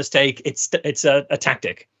 it's not a mistake. It's a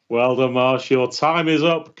tactic. Well done, Marsh. Your time is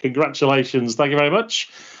up. Congratulations. Thank you very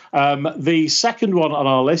much. The second one on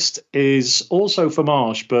our list is also for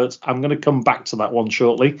Marsh, but I'm going to come back to that one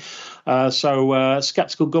shortly. So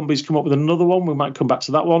Skeptical Gumby's come up with another one. We might come back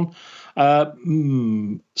to that one.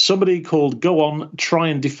 Somebody called Go On, Try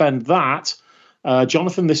and Defend That.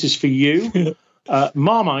 Jonathan, this is for you.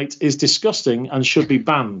 Marmite is disgusting and should be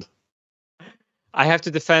banned. I have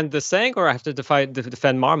to defend the saying, or I have to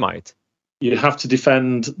defend Marmite? You have to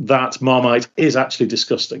defend that Marmite is actually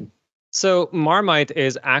disgusting. So Marmite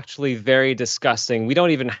is actually very disgusting. We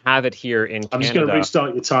don't even have it here in Canada. I'm just going to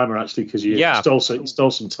restart your timer, actually, because you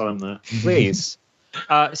stole some time there. Please.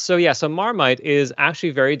 So Marmite is actually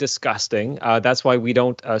very disgusting. That's why we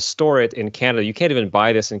don't store it in Canada. You can't even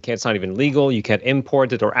buy this in Canada. It's not even legal. You can't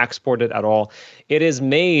import it or export it at all. It is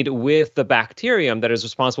made with the bacterium that is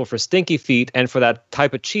responsible for stinky feet and for that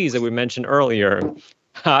type of cheese that we mentioned earlier.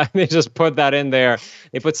 They just put that in there.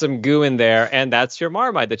 They put some goo in there, and that's your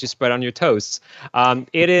Marmite that you spread on your toasts.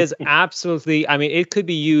 It is absolutely, I mean, it could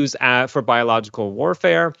be used for biological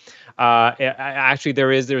warfare. Actually,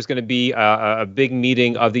 there's going to be a big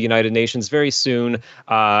meeting of the United Nations very soon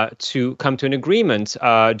to come to an agreement,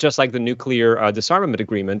 just like the nuclear disarmament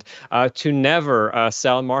agreement, to never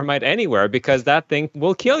sell Marmite anywhere, because that thing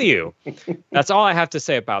will kill you. That's all I have to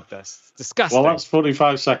say about this. It's disgusting. Well, that's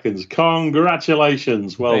 45 seconds.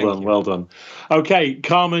 Congratulations. Well done. Okay,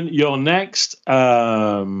 Carmen, you're next.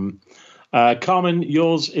 Carmen,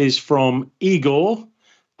 yours is from Igor.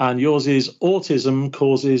 And yours is autism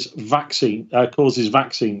causes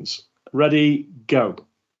vaccines. Ready, go.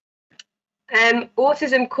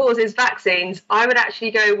 Autism causes vaccines. I would actually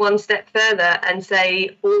go one step further and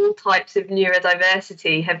say all types of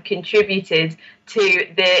neurodiversity have contributed to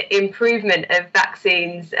the improvement of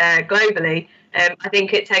vaccines globally. I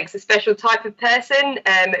think it takes a special type of person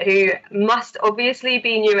who must obviously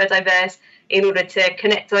be neurodiverse in order to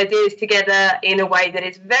connect ideas together in a way that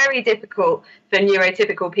is very difficult for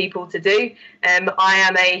neurotypical people to do. I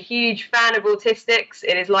am a huge fan of autistics.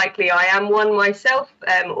 It is likely I am one myself,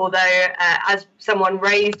 although as someone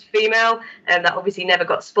raised female, that obviously never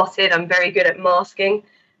got spotted. I'm very good at masking.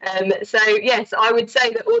 So yes, I would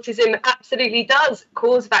say that autism absolutely does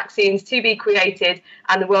cause vaccines to be created,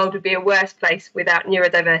 and the world would be a worse place without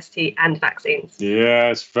neurodiversity and vaccines.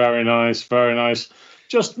 Yes, very nice, very nice.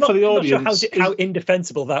 Just for the audience, not sure how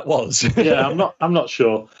indefensible that was. Yeah, I'm not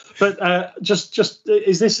sure. But just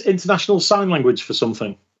is this international sign language for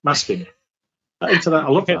something? Masking. I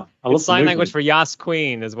love that. I love sign language for Yas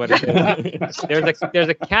Queen is what it is. There's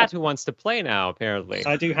a cat who wants to play now, apparently.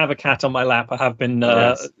 I do have a cat on my lap. I have been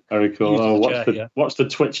very cool. Watch the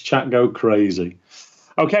Twitch chat go crazy.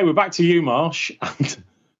 Okay, we're back to you, Marsh. And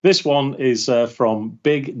this one is from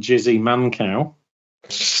Big Jizzy Man Cow.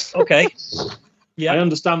 Okay. Yeah, I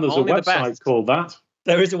understand there's only a website called that.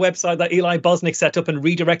 There is a website that Eli Bosnick set up and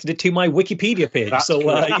redirected it to my Wikipedia page. That's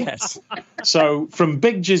yes. So from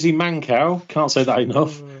Big Jizzy Mancow, can't say that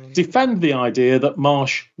enough, defend the idea that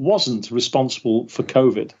Marsh wasn't responsible for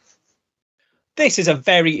COVID. This is a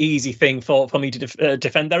very easy thing for me to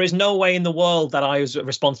defend. There is no way in the world that I was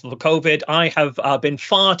responsible for COVID. I have been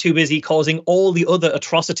far too busy causing all the other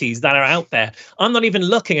atrocities that are out there. I'm not even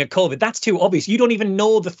looking at COVID. That's too obvious. You don't even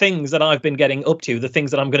know the things that I've been getting up to, the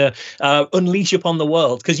things that I'm going to unleash upon the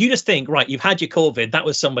world. Because you just think, right, you've had your COVID. That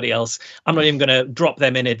was somebody else. I'm not even going to drop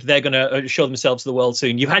them in it. They're going to show themselves to the world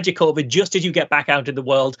soon. You've had your COVID. Just as you get back out in the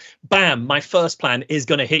world, bam, my first plan is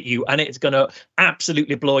going to hit you. And it's going to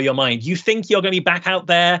absolutely blow your mind. You think you're going to be back out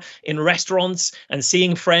there in restaurants and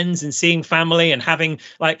seeing friends and seeing family and having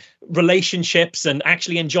like relationships and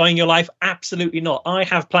actually enjoying your life? Absolutely not. I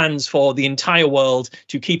have plans for the entire world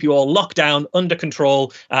to keep you all locked down, under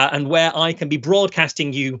control, and where I can be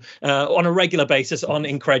broadcasting you on a regular basis on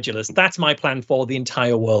Inkredulous. That's my plan for the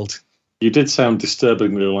entire world. You did sound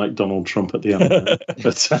disturbingly like Donald Trump at the end.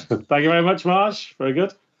 But thank you very much, Marsh. Very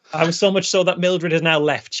good. I was so much so that Mildred has now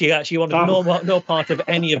left. She wanted no part of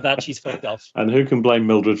any of that. She's fucked off. And who can blame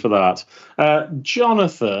Mildred for that?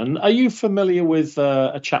 Jonathan, are you familiar with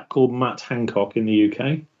a chap called Matt Hancock in the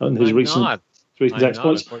UK and his recent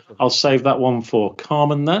exploits? I'll save that one for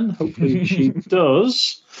Carmen then. Hopefully she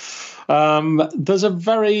does. There's a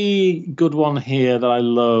very good one here that I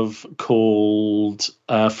love called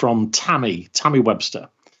from Tammy Webster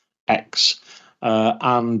X.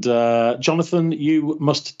 And Jonathan, you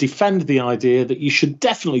must defend the idea that you should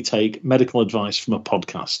definitely take medical advice from a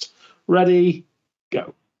podcast. Ready,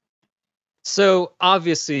 go. So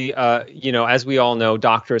obviously, as we all know,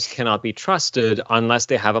 doctors cannot be trusted unless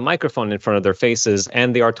they have a microphone in front of their faces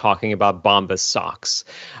and they are talking about Bombas socks.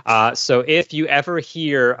 So if you ever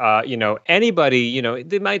hear, anybody,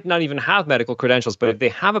 they might not even have medical credentials, but if they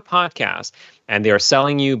have a podcast and they are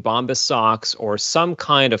selling you Bombas socks or some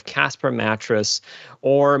kind of Casper mattress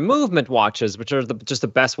or movement watches, which are just the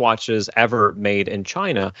best watches ever made in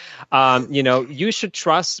China, you should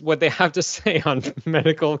trust what they have to say on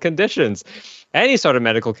medical conditions. Any sort of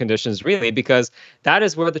medical conditions, really, because that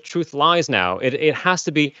is where the truth lies now. It has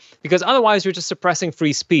to be, because otherwise you're just suppressing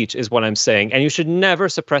free speech, is what I'm saying. And you should never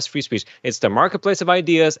suppress free speech. It's the marketplace of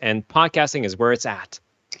ideas, and podcasting is where it's at.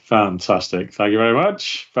 Fantastic. Thank you very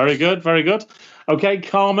much. Very good. Very good. Okay,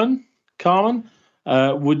 Carmen,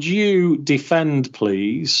 would you defend,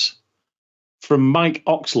 please, from Mike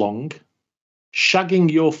Oxlong, shagging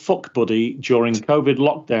your fuck buddy during COVID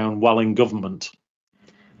lockdown while in government?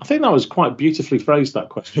 I think that was quite beautifully phrased, that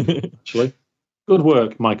question, actually. Good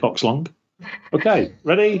work, Mike Oxlong. Okay,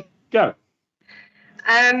 ready, go.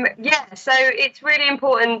 Yeah, so it's really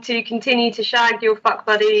important to continue to shag your fuck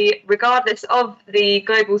buddy regardless of the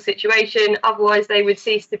global situation. Otherwise, they would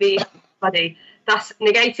cease to be a buddy, thus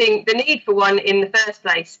negating the need for one in the first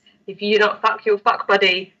place. If you not fuck your fuck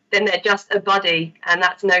buddy, then they're just a buddy, and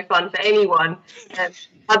that's no fun for anyone.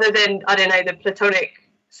 Other than, I don't know, the platonic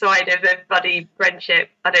side of a buddy friendship,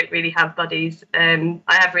 I don't really have buddies. I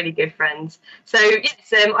have really good friends. So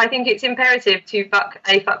yes, I think it's imperative to fuck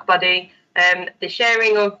a fuck buddy. The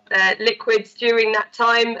sharing of liquids during that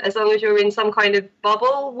time, as long as you're in some kind of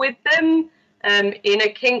bubble with them, in a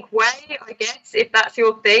kink way, I guess, if that's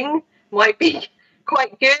your thing, might be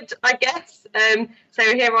quite good, I guess. So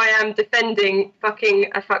here I am defending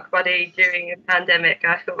fucking a fuck buddy during a pandemic.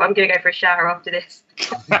 I thought I'm going to go for a shower after this.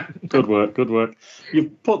 Good work, good work.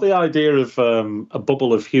 You've put the idea of a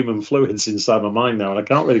bubble of human fluids inside my mind now, and I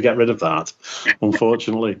can't really get rid of that,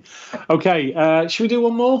 unfortunately. Okay, should we do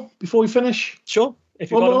one more before we finish? Sure.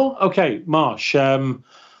 If One more? Okay, Marsh.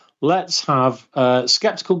 Let's have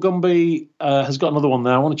Skeptical Gumby has got another one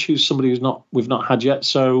there. I want to choose somebody we've not had yet.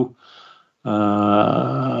 So,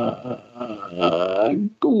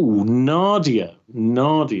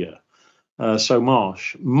 Nadia. So,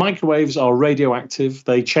 Marsh, microwaves are radioactive.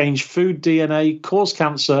 They change food DNA, cause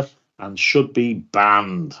cancer, and should be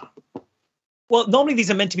banned. Well, normally these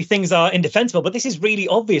are meant to be things that are indefensible, but this is really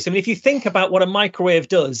obvious. I mean, if you think about what a microwave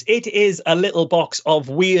does, it is a little box of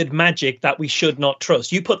weird magic that we should not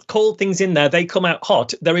trust. You put cold things in there, they come out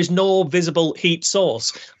hot. There is no visible heat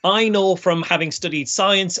source. I know from having studied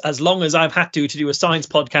science, as long as I've had to do a science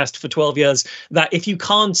podcast for 12 years, that if you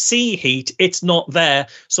can't see heat, it's not there.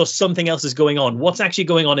 So something else is going on. What's actually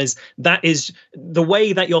going on is the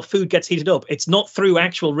way that your food gets heated up. It's not through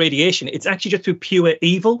actual radiation. It's actually just through pure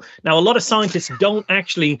evil. Now, a lot of scientists don't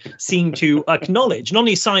actually seem to acknowledge, not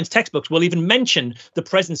only science textbooks will even mention the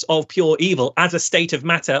presence of pure evil as a state of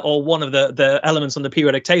matter or one of the elements on the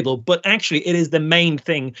periodic table, but actually it is the main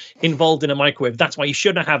thing involved in a microwave. That's why you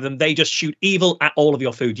shouldn't have them. They just shoot evil at all of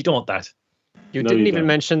your food. You don't want that. You didn't even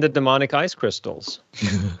mention the demonic ice crystals,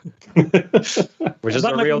 which is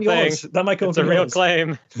a real thing. That might come it's a real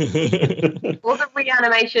claim. Or the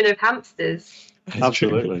reanimation of hamsters.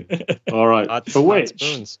 Absolutely. All right.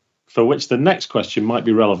 For which the next question might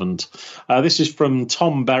be relevant. This is from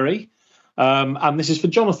Tom Berry, and this is for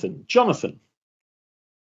Jonathan. Jonathan,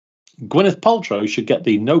 Gwyneth Paltrow should get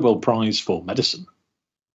the Nobel Prize for Medicine.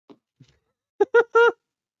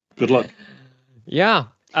 Good luck. Yeah.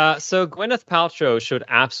 So Gwyneth Paltrow should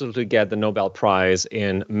absolutely get the Nobel Prize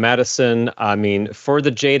in medicine. I mean, for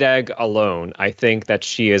the jade egg alone, I think that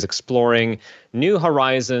she is exploring new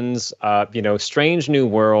horizons, strange new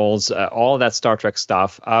worlds, all that Star Trek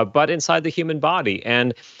stuff, but inside the human body.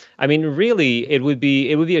 And I mean, really, it would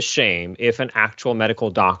be a shame if an actual medical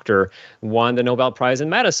doctor won the Nobel Prize in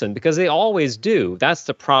medicine, because they always do. That's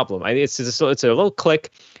the problem. It's a little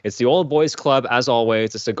clique. It's the old boys club, as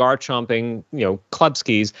always, the cigar chomping,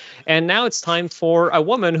 clubskis. And now it's time for a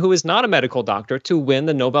woman who is not a medical doctor to win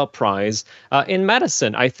the Nobel Prize in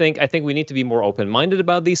medicine. I think we need to be more open-minded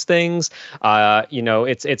about these things.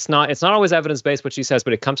 It's not always evidence-based what she says,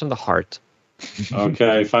 but it comes from the heart.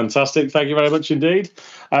 Okay, fantastic. Thank you very much indeed.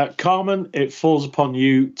 Carmen, it falls upon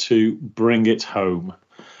you to bring it home.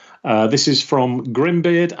 This is from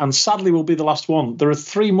Grimbeard, and sadly will be the last one. There are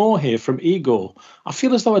 3 more here from Igor. I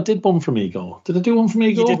feel as though I did one from Igor. Did I do one from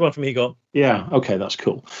Igor? You did one from Igor. Yeah, okay, that's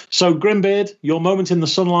cool. So, Grimbeard, your moment in the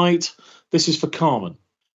sunlight. This is for Carmen.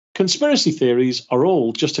 Conspiracy theories are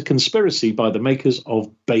all just a conspiracy by the makers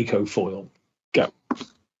of Bako foil. Go.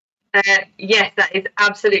 Yes, that is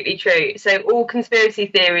absolutely true. So all conspiracy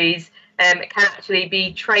theories can actually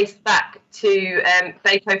be traced back to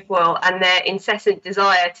Bako foil and their incessant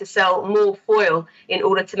desire to sell more foil in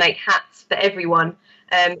order to make hats for everyone.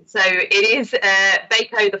 So it is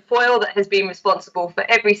Bako, the foil, that has been responsible for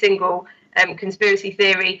every single conspiracy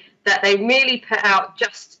theory that they merely put out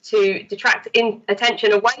just to detract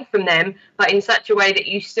attention away from them, but in such a way that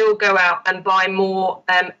you still go out and buy more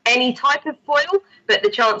any type of foil, but the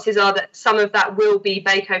chances are that some of that will be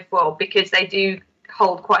Bako foil because they do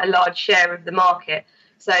hold quite a large share of the market.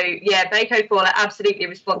 So, yeah, Bako foil are absolutely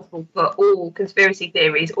responsible for all conspiracy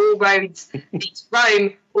theories. All roads lead to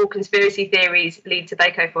Rome, all conspiracy theories lead to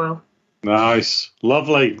Bako foil. Nice.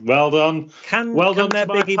 Lovely. Well done. Can done their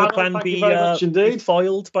big evil plan be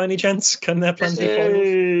foiled by any chance? Can their plan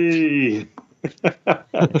be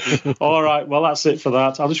foiled? All right. Well, that's it for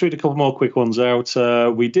that. I'll just read a couple more quick ones out.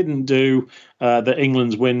 We didn't do that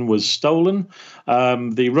England's win was stolen.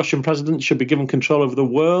 The Russian president should be given control over the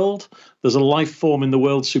world. There's a life form in the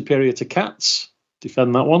world superior to cats.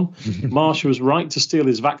 Defend that one. Marsha was right to steal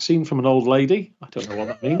his vaccine from an old lady. I don't know what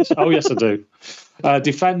that means. Oh, yes, I do.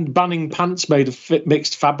 Defend banning pants made of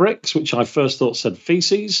mixed fabrics, which I first thought said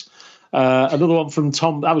feces. Another one from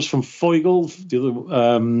Tom. That was from Feugl.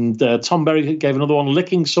 Tom Berry gave another one.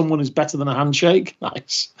 Licking someone is better than a handshake.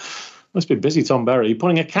 Nice. Must be busy, Tom Berry.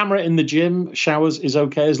 Putting a camera in the gym showers is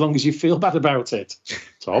okay as long as you feel bad about it.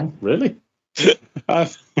 Tom, really?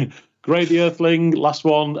 Gray the Earthling, last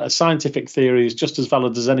one. A scientific theory is just as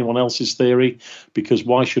valid as anyone else's theory, because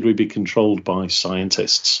why should we be controlled by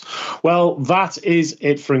scientists? Well, that is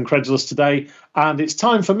it for Inkredulous today, and it's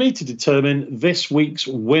time for me to determine this week's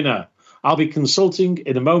winner. I'll be consulting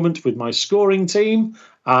in a moment with my scoring team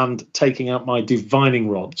and taking out my divining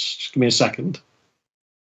rods. Just give me a second.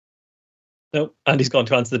 No, Andy's gone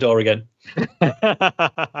to answer the door again.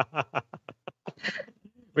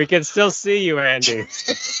 We can still see you, Andy.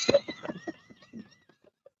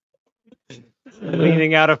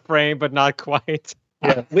 Leaning out of frame, but not quite.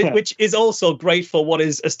 Yeah, which is also great for what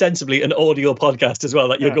is ostensibly an audio podcast as well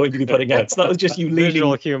that you're going to be putting out. So that was just you leaning.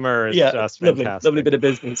 Visual humor is just lovely, fantastic. lovely bit of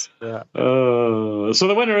business. Yeah. So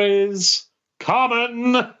the winner is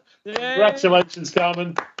Carmen. Yay. Congratulations,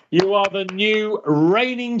 Carmen. You are the new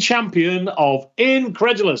reigning champion of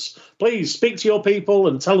Inkredulous. Please speak to your people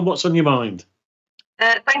and tell them what's on your mind.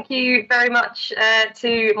 Thank you very much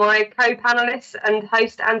to my co-panelists and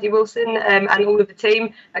host Andy Wilson and all of the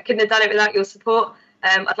team. I couldn't have done it without your support.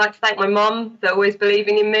 I'd like to thank my mum for always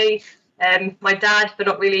believing in me, my dad for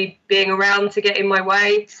not really being around to get in my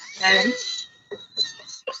way.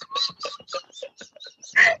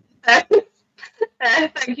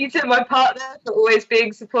 Thank you to my partner for always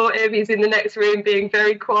being supportive. He's in the next room being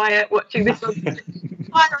very quiet, watching this on.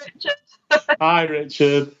 Hi, Richard. Hi,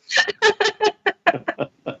 Richard.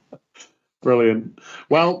 Brilliant.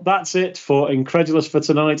 Well, that's it for Inkredulous for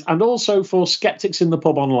tonight, and also for Skeptics in the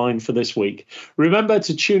Pub Online for this week. Remember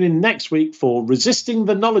to tune in next week for Resisting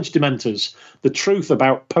the Knowledge Dementors, the truth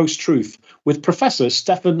about post-truth, with Professor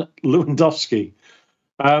Stefan Lewandowski.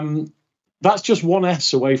 That's just one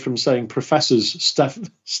S away from saying Professors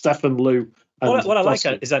Stefan Lew. What I like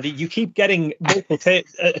is that you keep getting multiple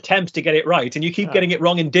attempts to get it right, and you keep getting it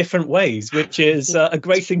wrong in different ways, which is a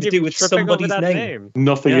great thing to do with somebody's name.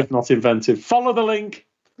 Nothing if not inventive. Follow the link,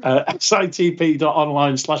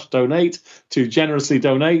 sitp.online/donate to generously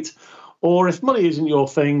donate. Or if money isn't your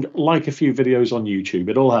thing, like a few videos on YouTube.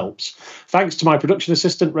 It all helps. Thanks to my production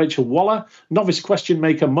assistant, Rachel Waller, novice question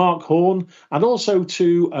maker, Mark Horn, and also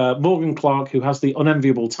to Morgan Clark, who has the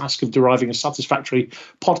unenviable task of deriving a satisfactory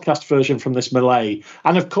podcast version from this melee.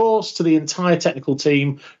 And of course, to the entire technical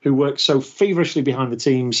team who works so feverishly behind the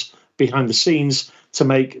scenes to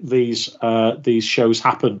make these shows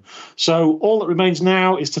happen. So all that remains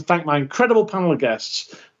now is to thank my incredible panel of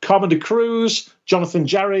guests, Carmen de Cruz, Jonathan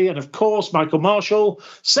Jarry, and of course, Michael Marshall.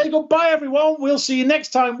 Say goodbye, everyone. We'll see you next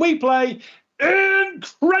time we play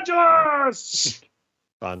Inkredulous.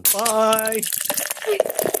 Fun. Bye.